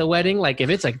really want the wedding, like if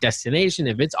it's like destination,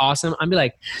 if it's awesome, I'd be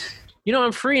like,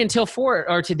 I'm free until 4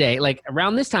 or today, like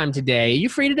around this time today. Are you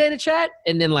free today to chat?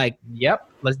 And then like, yep,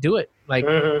 let's do it. Like,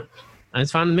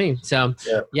 that's fine with me. So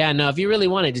no, if you really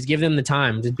want it, just give them the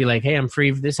time. Just be like, hey, I'm free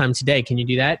this time today. Can you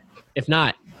do that? If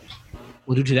not,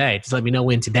 we'll do today. Just let me know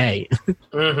when today.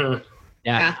 Mm-hmm.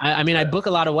 Yeah. I mean, I book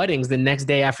a lot of weddings the next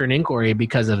day after an inquiry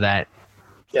because of that.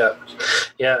 Yeah.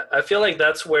 Yeah. I feel like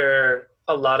that's where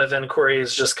a lot of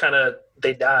inquiries just kind of,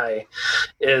 they die,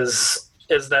 is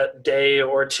that day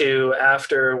or two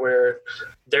after, where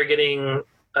they're getting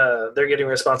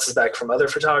responses back from other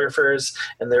photographers,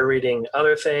 and they're reading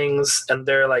other things, and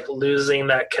they're like losing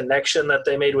that connection that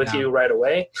they made with you right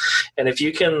away. And if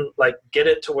you can like get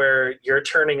it to where you're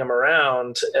turning them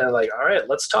around and like, all right,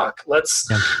 let's talk.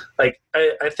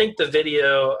 I think the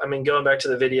video, I mean, going back to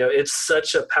the video, it's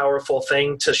such a powerful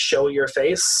thing to show your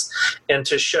face and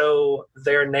to show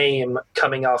their name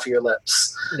coming off your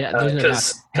lips. Yeah,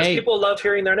 because people love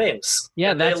hearing their names.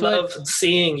 Yeah, they love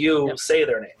seeing you say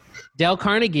their name. Dale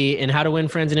Carnegie in How to Win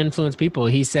Friends and Influence People,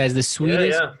 he says the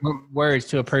sweetest words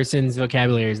to a person's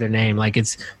vocabulary is their name. Like,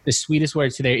 it's the sweetest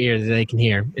words to their ears that they can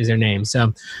hear is their name.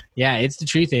 So, yeah, it's the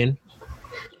truth, in.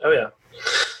 Oh, yeah.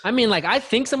 I mean, like, I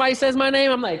think somebody says my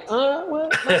name. I'm like,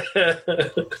 what?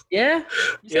 Yeah?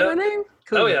 You say my name?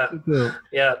 Cool. Oh, yeah. Cool.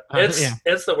 Yeah.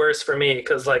 It's the worst for me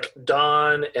because, like,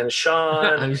 Don and Sean.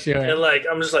 I'm sure. And, like,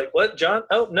 I'm just like, what, John?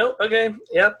 Oh, no. Okay.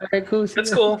 Yeah. Okay, cool.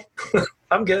 It's cool.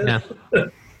 I'm good. Yeah.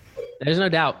 There's no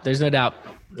doubt.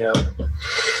 Yeah.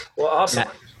 Well, awesome.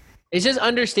 Yeah. It's just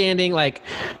understanding, like,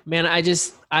 man,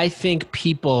 I think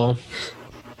people,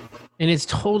 and it's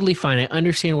totally fine. I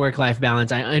understand work-life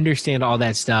balance. I understand all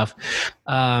that stuff.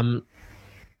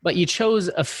 But you chose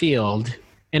a field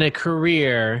and a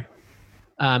career.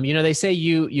 They say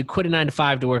you quit a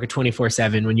 9-to-5 to work a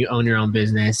 24/7 when you own your own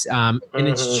business. And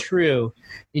it's true.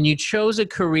 And you chose a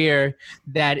career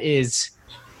that is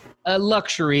a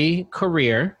luxury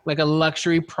career, like a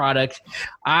luxury product.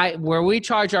 Where we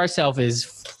charge ourselves is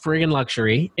friggin'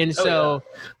 luxury. And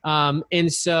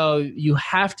so you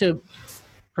have to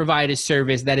provide a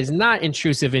service that is not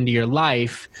intrusive into your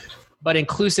life, but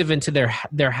inclusive into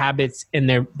their habits and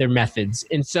their methods.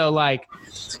 And so, like,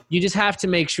 you just have to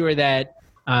make sure that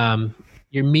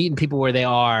you're meeting people where they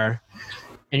are,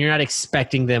 and you're not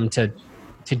expecting them to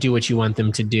do what you want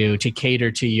them to do, to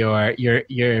cater to your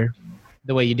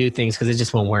the way you do things, because it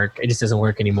just won't work. It just doesn't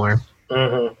work anymore.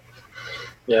 Mm-hmm.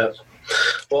 Yeah.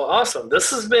 Well, awesome. This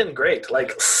has been great.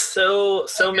 Like, so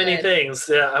many things.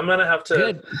 Yeah, I'm gonna have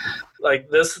to. Like,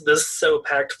 this is so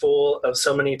packed full of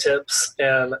so many tips.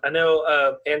 And I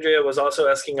know Andrea was also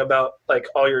asking about like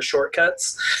all your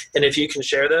shortcuts and if you can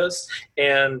share those.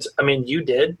 And I mean, you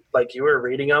did, like, you were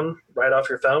reading them right off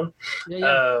your phone.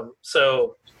 Yeah.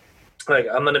 So like,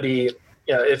 I'm gonna be,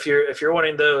 if you're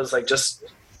wanting those, like, just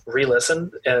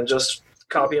re-listen and just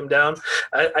copy them down.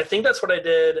 I think that's what I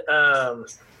did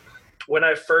when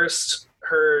I first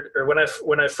heard, or when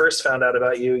I first found out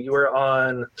about you. You were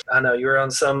on, you were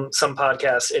on some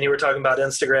podcast, and you were talking about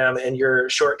Instagram and your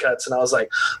shortcuts, and I was like,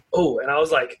 oh, and I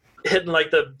was like hitting like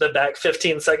the back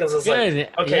 15 seconds. I was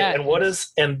like, okay, and what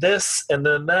is, and this, and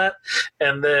then that,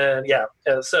 and then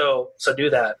so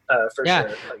do that for sure.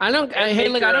 Like, I don't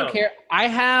care. I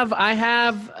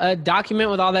have a document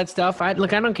with all that stuff. I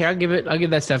don't care. I'll give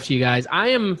that stuff to you guys.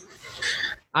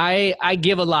 I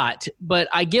give a lot, but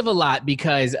I give a lot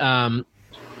because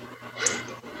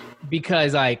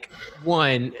like,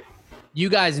 one, you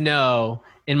guys know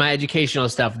in my educational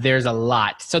stuff, there's a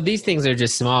lot. So these things are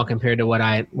just small compared to what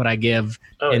I give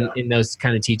in those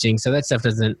kind of teachings. So that stuff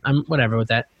I'm whatever with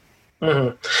that.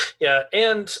 Mm-hmm. Yeah.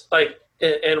 And like,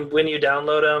 and when you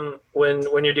download them,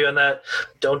 when you're doing that,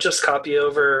 don't just copy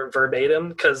over verbatim,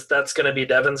 because that's going to be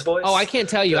Devin's voice. Oh, I can't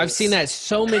tell you. I've seen that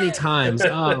so many times.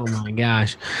 Oh my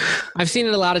gosh, I've seen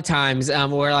it a lot of times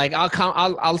where like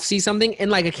I'll see something, and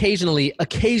like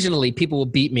occasionally people will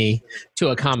beat me to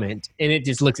a comment, and it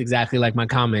just looks exactly like my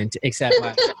comment, except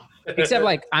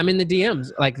like I'm in the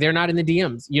DMs. Like, they're not in the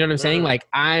DMs. You know what I'm saying? Like,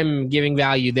 I'm giving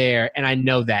value there, and I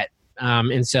know that.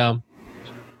 And so,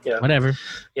 whatever.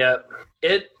 Yeah.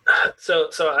 So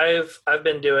I've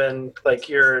been doing like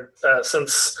your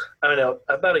since, I don't know,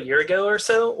 about a year ago or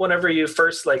so, whenever you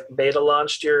first like beta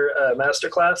launched your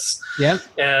masterclass. Yeah.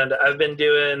 And I've been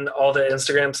doing all the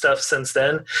Instagram stuff since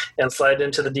then, and slide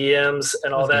into the DMs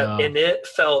and all that. And it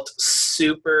felt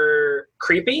super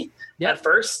creepy at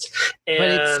first.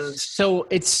 And but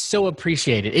it's so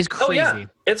appreciated. It's crazy. Oh, yeah.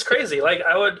 It's crazy. Like,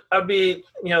 I'd be,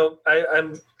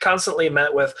 I'm constantly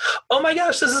met with, oh my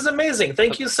gosh, this is amazing.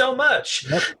 Thank you so much.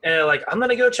 Yep. And like, I'm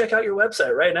going to go check out your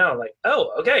website right now. I'm like,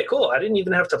 oh, okay, cool. I didn't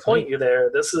even have to point you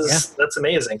there. That's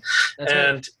amazing.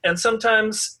 That's and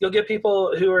sometimes you'll get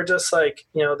people who are just like,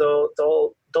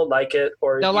 they'll like it,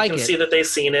 or you can see that they've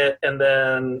seen it, and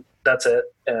then that's it.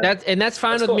 That's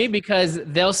fine with me because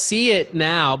they'll see it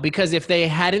now. Because if they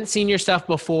hadn't seen your stuff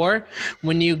before,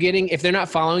 if they're not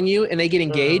following you and they get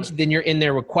engaged, then you're in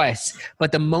their requests.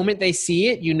 But the moment they see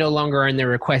it, you no longer are in their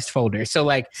request folder. So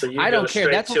I don't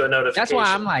care. That's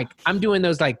why I'm doing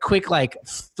those quick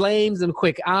flames and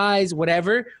quick eyes,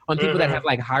 whatever, on people that have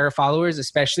higher followers,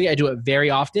 especially. I do it very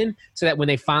often so that when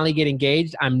they finally get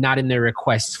engaged, I'm not in their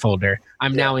request folder.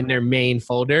 I'm now in their main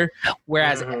folder.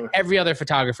 Whereas every other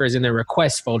photographer is in their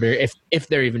request folder if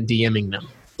they're even DMing them.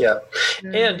 Yeah.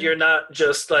 And you're not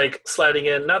just sliding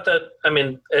in, not that,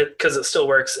 because it still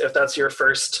works if that's your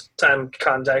first time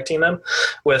contacting them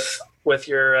with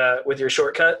your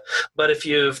shortcut. But if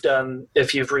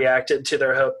you've reacted to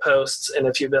their posts and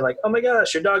if you've been like, oh my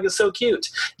gosh, your dog is so cute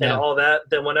and all that,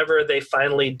 then whenever they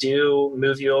finally do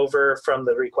move you over from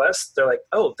the request, they're like,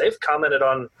 oh, they've commented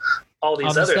on all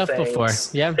these other stuff things before.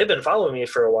 Yeah. They've been following me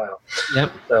for a while.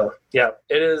 Yep. So yeah,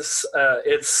 it is,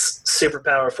 it's super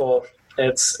powerful.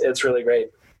 It's really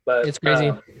great, but it's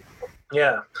crazy.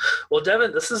 Yeah. Well,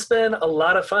 Devin, this has been a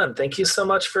lot of fun. Thank you so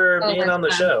much for being on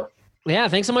the show. Yeah.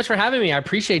 Thanks so much for having me. I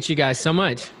appreciate you guys so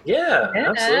much. Yeah,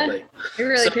 absolutely. We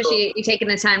really appreciate you taking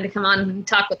the time to come on and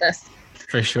talk with us.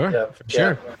 For sure. Yeah, for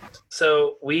sure.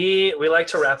 So we like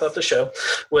to wrap up the show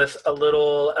with a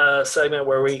little segment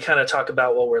where we kind of talk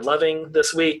about what we're loving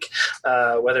this week,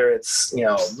 whether it's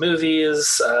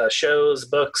movies, shows,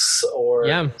 books,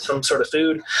 or some sort of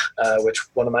food, which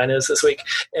one of mine is this week.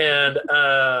 And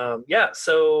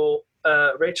so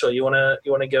Rachel, you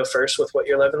wanna go first with what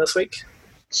you're loving this week?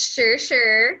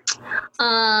 Sure.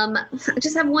 I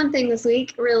just have one thing this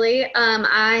week, really.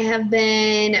 I have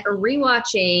been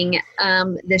rewatching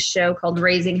this show called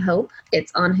Raising Hope. It's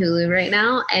on Hulu right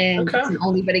now, and it's an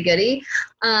oldie but a goodie.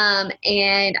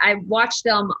 And I watched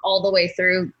them all the way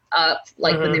through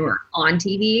when they were on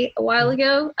TV a while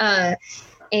ago.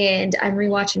 And I'm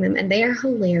rewatching them, and they are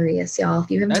hilarious, y'all.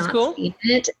 If you have not seen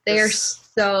it, they are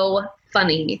so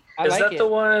funny. Is that the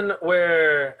one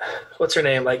where, what's her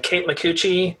name? Kate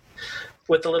Micucci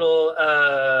with the little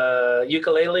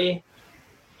ukulele?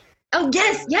 Oh,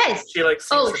 yes. She sings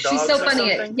the she's so dogs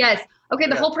funny. Yes. Okay,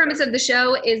 the whole premise of the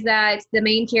show is that the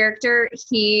main character,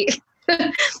 he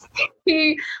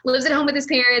lives at home with his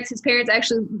parents. His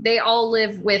parents they all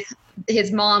live with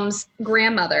his mom's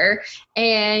grandmother,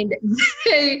 and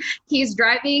he's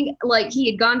driving, he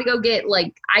had gone to go get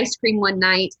ice cream one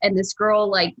night, and this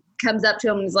girl comes up to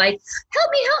him and is like,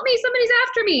 help me, somebody's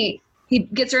after me. He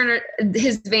gets her in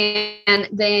his van,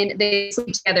 then they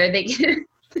sleep together.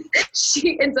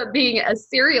 She ends up being a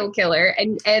serial killer,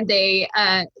 and they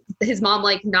his mom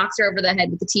knocks her over the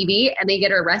head with the TV, and they get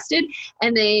her arrested,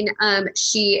 and then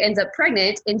she ends up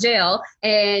pregnant in jail,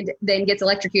 and then gets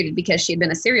electrocuted because she had been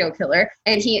a serial killer,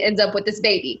 and he ends up with this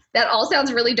baby. That all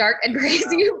sounds really dark and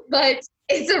crazy, but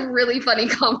it's a really funny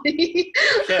comedy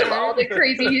of all the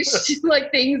crazy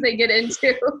things they get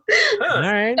into. All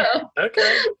right.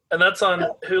 Okay. And that's on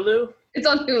Hulu? It's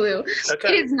on Hulu. Okay.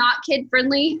 It is not kid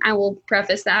friendly. I will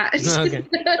preface that. Okay.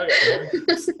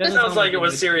 It sounds like it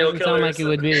was serial killer. Sound like it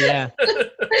would be, yeah.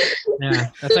 Yeah,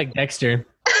 that's like Dexter.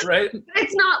 Right?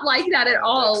 It's not like that at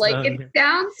all. It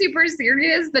sounds super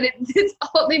serious, but they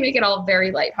make it all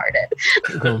very lighthearted.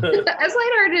 Cool. As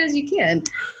lighthearted as you can.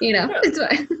 It's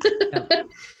fine. Yeah.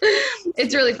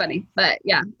 It's really funny. But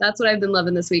yeah, that's what I've been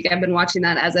loving this week. I've been watching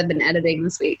that as I've been editing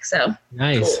this week. So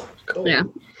nice. Cool. Yeah.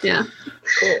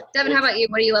 Cool. Devin, how about you?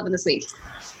 What are you loving this week?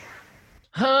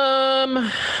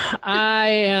 I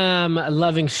am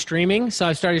loving streaming. So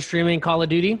I started streaming Call of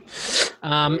Duty.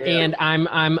 And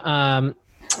I'm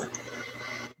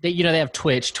they have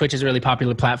Twitch. Twitch is a really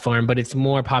popular platform, but it's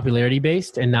more popularity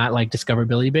based and not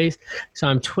discoverability based. So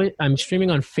I'm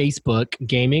streaming on Facebook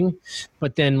gaming,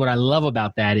 but then what I love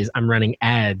about that is I'm running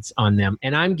ads on them,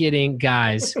 and I'm getting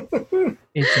guys.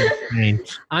 It's insane.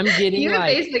 I'm getting you have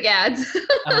Facebook ads.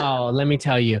 Oh, let me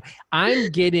tell you,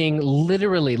 I'm getting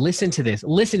literally. Listen to this.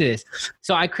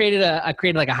 So I created a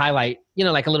highlight, a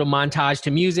little montage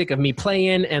to music of me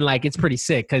playing, and it's pretty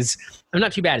sick because I'm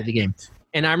not too bad at the game.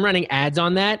 And I'm running ads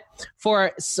on that for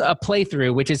a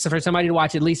playthrough, which is for somebody to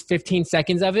watch at least 15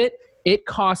 seconds of it. It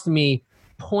cost me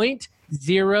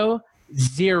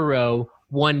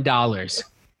 $0.001,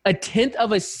 a tenth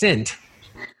of a cent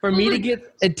for me to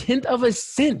get a tenth of a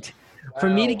cent. For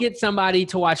me to get somebody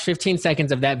to watch 15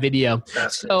 seconds of that video.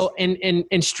 So,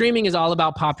 and streaming is all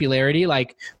about popularity.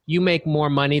 You make more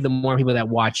money the more people that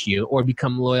watch you or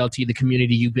become loyal to the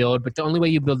community you build. But the only way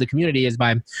you build the community is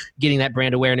by getting that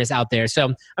brand awareness out there.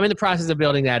 So I'm in the process of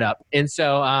building that up. And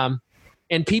so,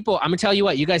 and people, I'm going to tell you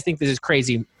what, you guys think this is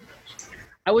crazy.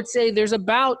 I would say there's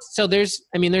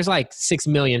like 6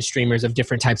 million streamers of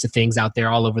different types of things out there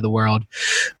all over the world.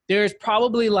 There's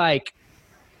probably like,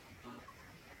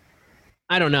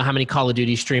 I don't know how many Call of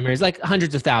Duty streamers, like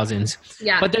hundreds of thousands.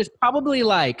 Yeah. But there's probably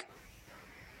like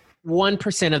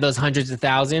 1% of those hundreds of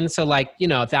thousands, so like,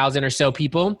 1,000 or so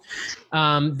people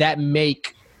that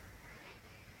make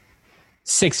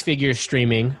 6 figures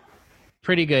streaming.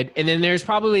 Pretty good. And then there's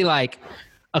probably like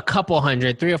a couple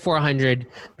hundred, 300 or 400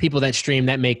 people that stream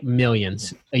that make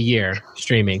millions a year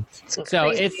streaming. So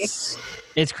it's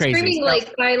crazy. Streaming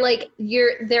like by like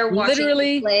they're watching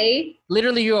you play.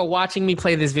 Literally, you are watching me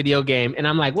play this video game, and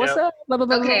I'm like, "What's up?" Blah, blah,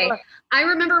 blah, okay, blah, blah. I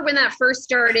remember when that first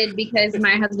started because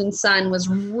my husband's son was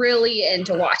really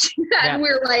into watching that, and we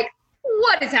were like,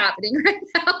 "What is happening right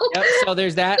now?" Yep. So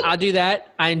there's that. I'll do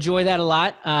that. I enjoy that a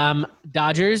lot.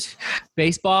 Dodgers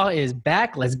baseball is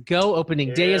back. Let's go.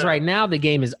 Opening day is right now. The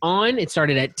game is on. It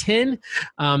started at 10.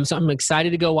 So I'm excited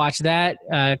to go watch that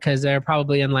because they're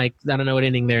probably in like, I don't know what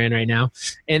inning they're in right now.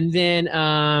 And then,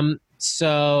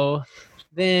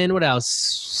 then what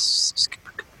else?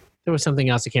 There was something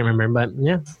else I can't remember, but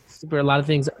yeah, there were a lot of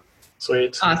things.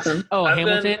 Sweet. Awesome. Oh,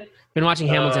 Hamilton. Been watching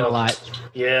Hamilton a lot.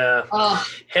 Yeah.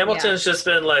 Hamilton's just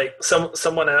been like,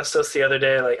 someone asked us the other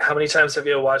day, like, how many times have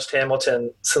you watched Hamilton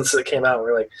since it came out?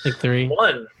 We're like 3.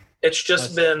 1. It's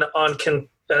just been on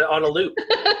a loop.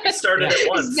 It started at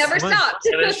once. It's never stopped.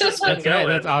 And it's just been going.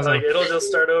 That's awesome. Like, it'll just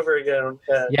start over again.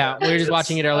 Yeah, we were just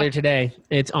watching it earlier today.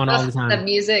 It's on all the time. The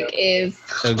music is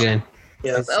so good.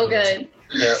 Yeah. So good.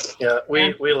 Yeah.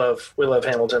 We love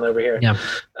Hamilton over here. Yeah.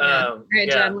 All right,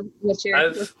 John, what's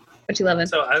what you loving?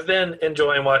 So I've been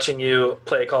enjoying watching you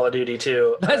play Call of Duty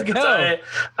too. Let's go.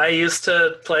 I used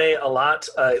to play a lot,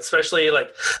 especially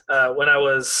like when I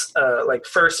was like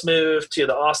first moved to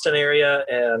the Austin area,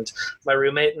 and my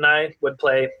roommate and I would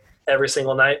play every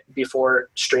single night before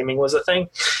streaming was a thing.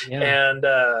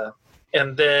 Yeah.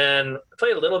 And then I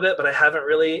played a little bit, but I haven't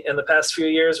really in the past few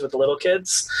years with the little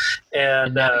kids.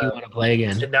 And now you want to play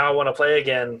again. And now I want to play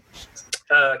again.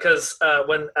 Because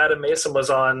when Adam Mason was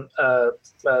on a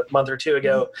month or two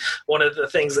ago, one of the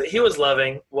things that he was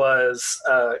loving was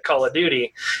Call of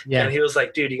Duty. Yeah. And he was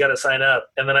like, dude, you got to sign up.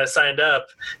 And then I signed up,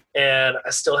 and I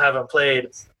still haven't played.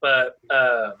 But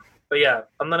yeah,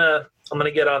 I'm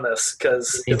gonna get on this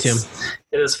because it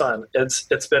is fun.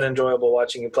 It's been enjoyable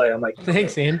watching you play. I'm like,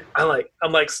 thanks, Ian. I'm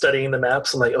like studying the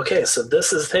maps. I'm like, okay, so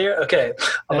this is there. Okay,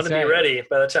 I'm gonna be ready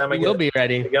by the time I get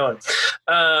ready going.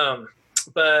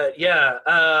 But yeah,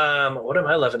 what am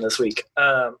I loving this week?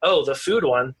 The food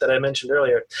one that I mentioned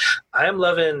earlier. I am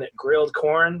loving grilled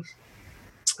corn.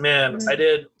 Man,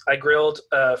 I grilled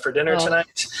for dinner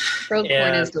tonight. Grilled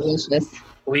corn is delicious.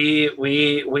 We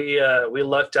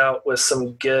lucked out with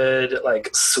some good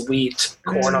like sweet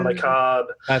corn on the cob.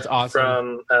 That's awesome.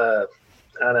 From I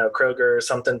don't know, Kroger or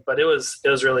something, but it was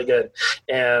really good.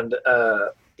 And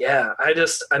yeah, I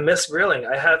miss grilling.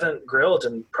 I haven't grilled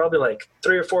in probably like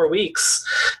 3 or 4 weeks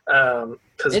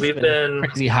because we've been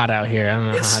crazy hot out here. I don't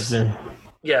know how it's been.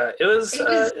 Yeah, it was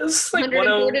like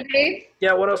 104 today.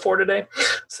 Yeah, 104 today.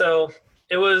 So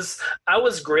I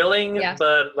was grilling,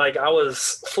 but like I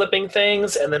was flipping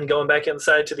things and then going back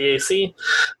inside to the AC.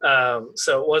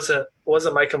 So it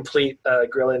wasn't my complete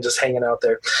grilling, just hanging out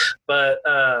there. But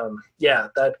yeah,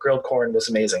 that grilled corn was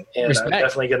amazing, and I'm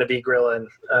definitely going to be grilling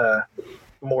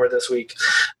more this week.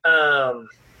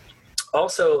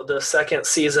 Also, the second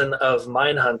season of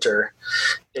Mindhunter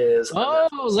is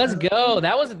let's go.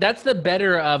 That's the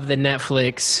better of the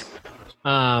Netflix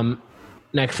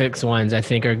ones, I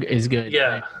think is good.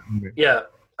 Yeah.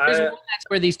 There's one that's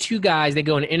where these 2 guys, they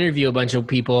go and interview a bunch of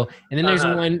people, and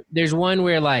then there's one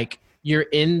where like you're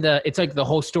it's like the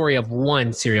whole story of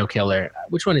one serial killer.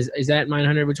 Which one is that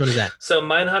Mindhunter? Which one is that? So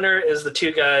Mindhunter is the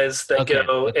 2 guys that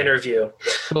go interview.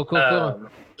 Cool.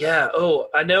 Yeah. Oh,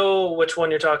 I know which one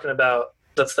you're talking about.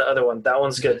 That's the other one. That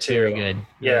one's good too. Very good.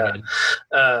 Yeah.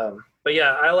 But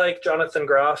yeah, I like Jonathan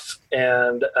Groff,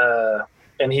 and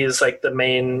he's like the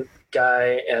main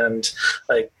guy, and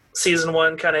like season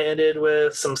 1 kind of ended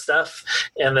with some stuff,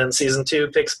 and then season 2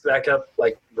 picks back up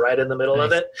like right in the middle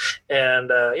of it. And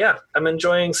yeah, I'm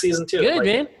enjoying season 2. Good,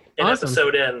 man. An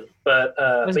episode in, but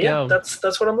yeah,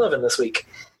 that's what I'm loving this week.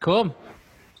 Cool.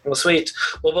 Well, sweet.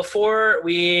 Well, before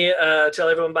we tell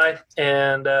everyone bye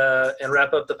and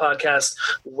wrap up the podcast,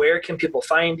 where can people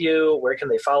find you? Where can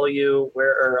they follow you?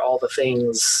 Where are all the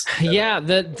things? Yeah,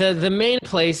 the main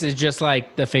place is just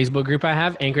like the Facebook group I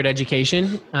have, Anchored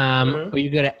Education. Or you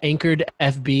go to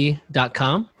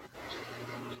anchoredfb.com.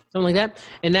 something like that.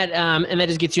 And that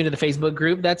just gets you into the Facebook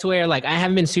group. That's where like I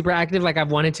haven't been super active like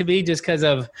I've wanted to be just because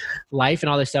of life and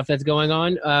all the stuff that's going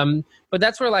on. But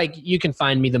that's where like you can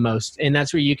find me the most, and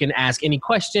that's where you can ask any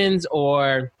questions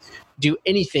or do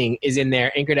anything is in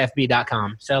there.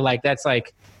 AnchoredFB.com. So like that's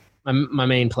like my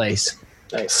main place.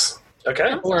 Nice.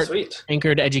 Okay. Or sweet.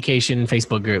 Anchored Education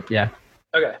Facebook group. Yeah.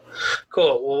 Okay,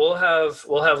 cool. Well,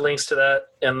 we'll have links to that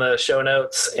in the show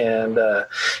notes and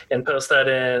post that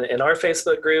in our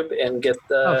Facebook group and get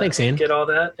thanks, Ian. Get all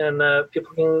that, and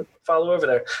people can follow over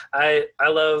there. I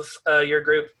love your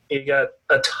group. You got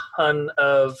a ton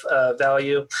of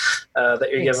value that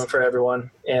you're giving for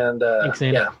everyone, and thanks,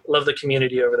 Ian. love the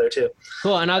community over there too.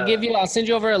 Cool, and I'll send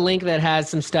you over a link that has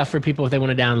some stuff for people if they want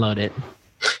to download it.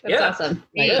 That's awesome.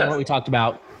 Like what we talked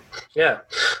about. Yeah.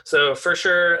 So for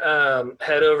sure,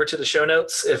 head over to the show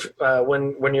notes if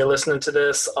when you're listening to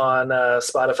this on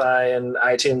Spotify and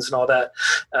iTunes and all that,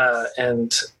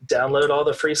 and download all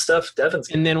the free stuff Devin's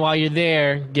getting. And then while you're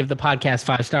there, give the podcast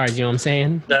 5 stars. You know what I'm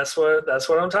saying? That's what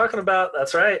I'm talking about.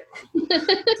 That's right.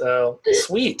 So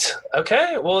sweet.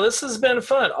 Okay. Well, this has been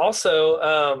fun. Also,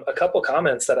 a couple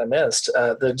comments that I missed.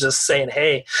 They're just saying,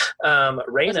 hey,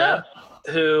 Raina,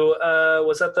 who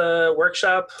was at the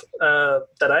workshop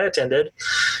that I attended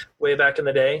way back in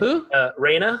the day. Who?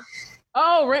 Raina.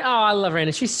 Oh, I love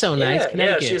Raina. She's so nice.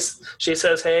 Yeah, she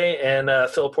says hey, and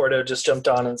Phil Porto just jumped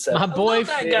on and said, my boy,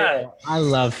 that Phil. Guy. I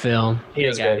love Phil. He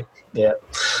is great. Yeah.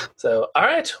 So, all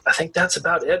right. I think that's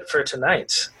about it for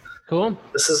tonight. Cool.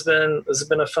 This has been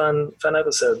a fun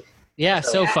episode. Yeah,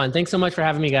 so fun. Thanks so much for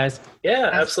having me, guys.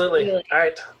 Yeah, absolutely. All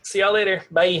right. See y'all later.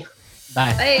 Bye.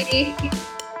 Bye. Bye.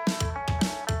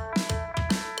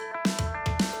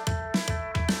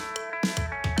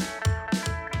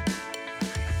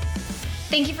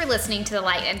 Thank you for listening to the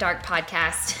Light and Dark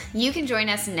podcast. You can join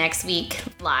us next week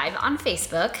live on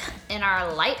Facebook in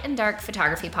our Light and Dark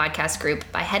Photography podcast group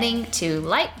by heading to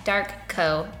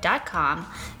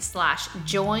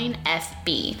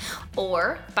lightdarkco.com/joinfb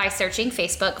or by searching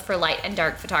Facebook for Light and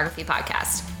Dark Photography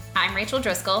podcast. I'm Rachel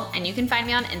Driscoll, and you can find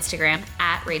me on Instagram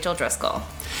at Rachel Driscoll.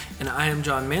 And I am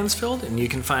John Mansfield, and you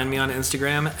can find me on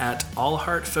Instagram at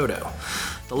allheartphoto.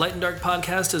 The Light and Dark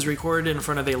podcast is recorded in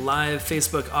front of a live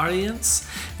Facebook audience.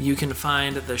 You can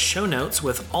find the show notes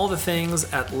with all the things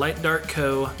at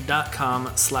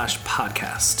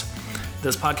lightdarkco.com/podcast.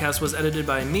 This podcast was edited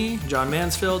by me, John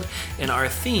Mansfield, and our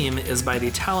theme is by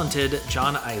the talented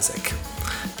John Isaac.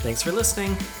 Thanks for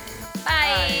listening.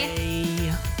 Bye.